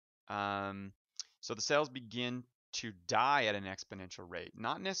phase. So the cells begin to die at an exponential rate,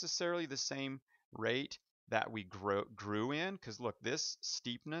 not necessarily the same rate that we grew in, because look, this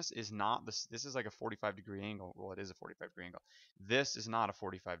steepness is not this. This is like a 45-degree angle. Well, it is a 45-degree angle. This is not a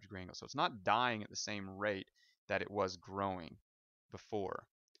 45-degree angle, so it's not dying at the same rate that it was growing before.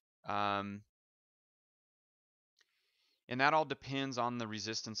 And that all depends on the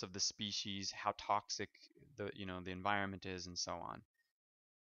resistance of the species, how toxic the environment is, and so on.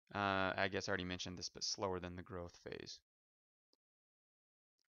 I guess I already mentioned this, but slower than the growth phase.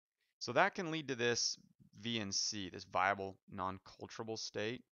 So that can lead to this VNC, this viable non-culturable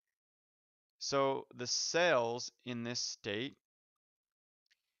state. So the cells in this state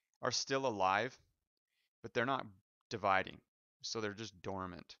are still alive, but they're not dividing. So they're just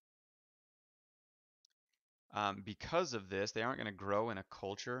dormant. Because of this, they aren't going to grow in a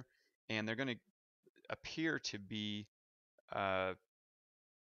culture, and they're going to appear to be, uh,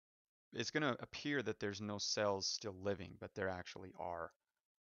 it's going to appear that there's no cells still living, but there actually are.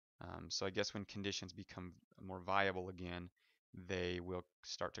 So I guess when conditions become more viable again, they will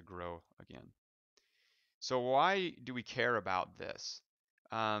start to grow again. So why do we care about this?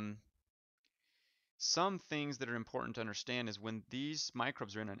 Um, some things that are important to understand is when these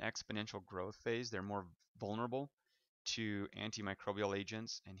microbes are in an exponential growth phase, they're more vulnerable to antimicrobial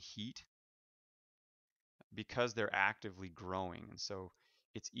agents and heat because they're actively growing. And so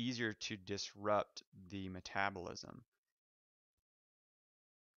it's easier to disrupt the metabolism.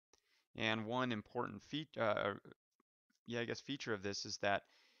 And one important feature of this is that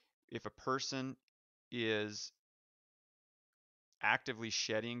if a person is actively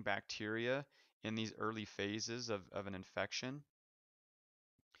shedding bacteria in these early phases of an infection,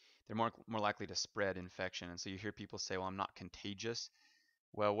 they're more likely to spread infection. And so you hear people say, well, I'm not contagious.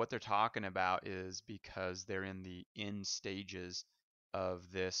 Well, what they're talking about is because they're in the end stages of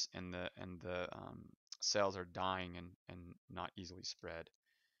this, and the cells are dying and not easily spread.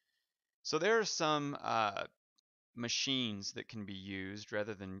 So there are some machines that can be used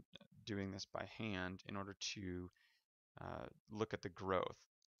rather than doing this by hand in order to look at the growth.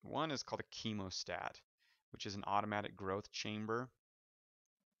 One is called a chemostat, which is an automatic growth chamber.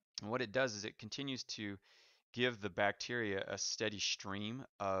 And what it does is it continues to give the bacteria a steady stream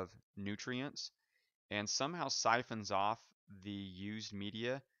of nutrients and somehow siphons off the used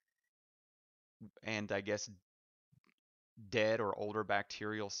media and I guess dead or older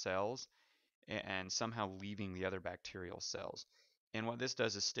bacterial cells and somehow leaving the other bacterial cells. And what this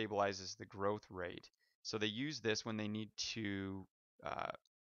does is stabilizes the growth rate. So they use this when they need to uh,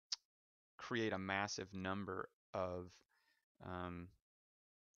 create a massive number of um,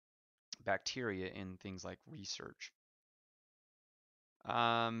 bacteria in things like research.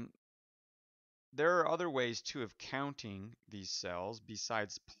 Um, there are other ways too of counting these cells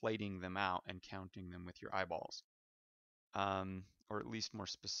besides plating them out and counting them with your eyeballs, or at least more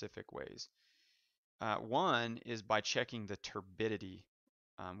specific ways. One is by checking the turbidity,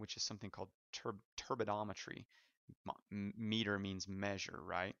 which is something called turbidometry. Meter means measure,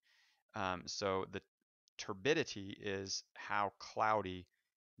 right? So the turbidity is how cloudy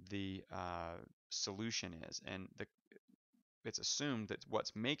the solution is, and it's assumed that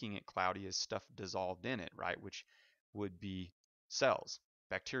what's making it cloudy is stuff dissolved in it, right? Which would be cells,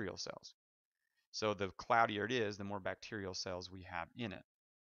 bacterial cells. So the cloudier it is, the more bacterial cells we have in it.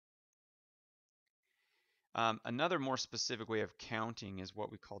 Another more specific way of counting is what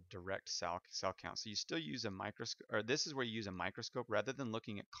we call direct cell count. So you still use a microscope, or this is where you use a microscope rather than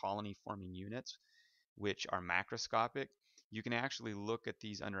looking at colony forming units, which are macroscopic. You can actually look at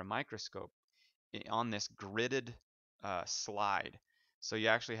these under a microscope on this gridded slide. So you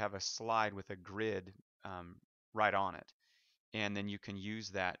actually have a slide with a grid right on it, and then you can use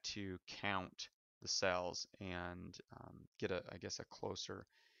that to count the cells and get I guess, a closer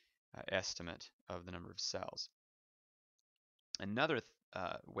estimate of the number of cells. Another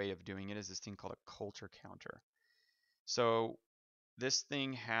way of doing it is this thing called a culture counter. So this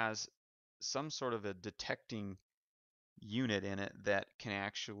thing has some sort of a detecting unit in it that can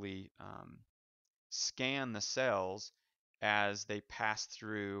actually scan the cells as they pass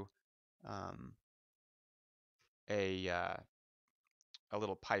through um, a a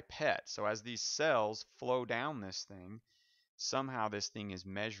little pipette. So as these cells flow down this thing, somehow this thing is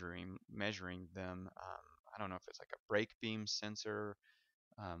measuring them. I don't know if it's like a brake beam sensor,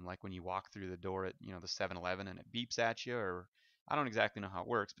 like when you walk through the door at the 7-Eleven and it beeps at you, or I don't exactly know how it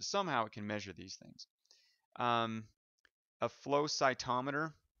works, but somehow it can measure these things. A flow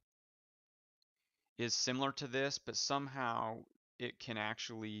cytometer is similar to this, but somehow it can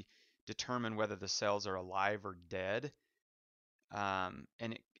actually determine whether the cells are alive or dead.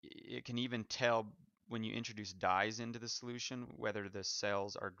 And it can even tell when you introduce dyes into the solution whether the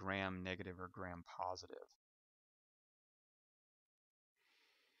cells are gram negative or gram positive.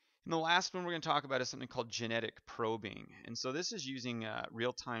 And the last one we're going to talk about is something called genetic probing. And so this is using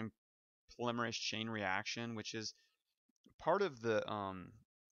real-time polymerase chain reaction, which is part of the,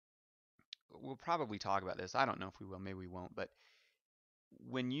 we'll probably talk about this. I don't know if we will, maybe we won't, but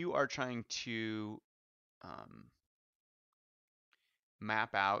when you are trying to um,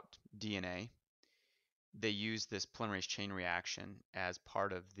 map out DNA, they use this polymerase chain reaction as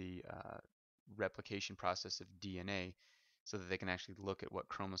part of the replication process of DNA so that they can actually look at what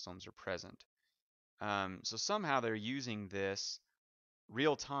chromosomes are present. So somehow they're using this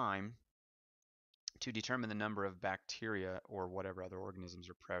real time to determine the number of bacteria or whatever other organisms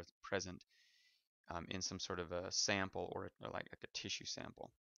are present in some sort of a sample or like a tissue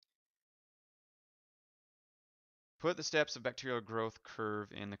sample. Put the steps of bacterial growth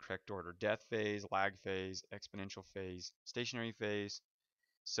curve in the correct order. Death phase, lag phase, exponential phase, stationary phase.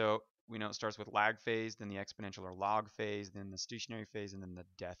 So we know it starts with lag phase, then the exponential or log phase, then the stationary phase, and then the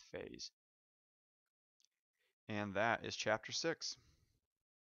death phase. And that is chapter 6.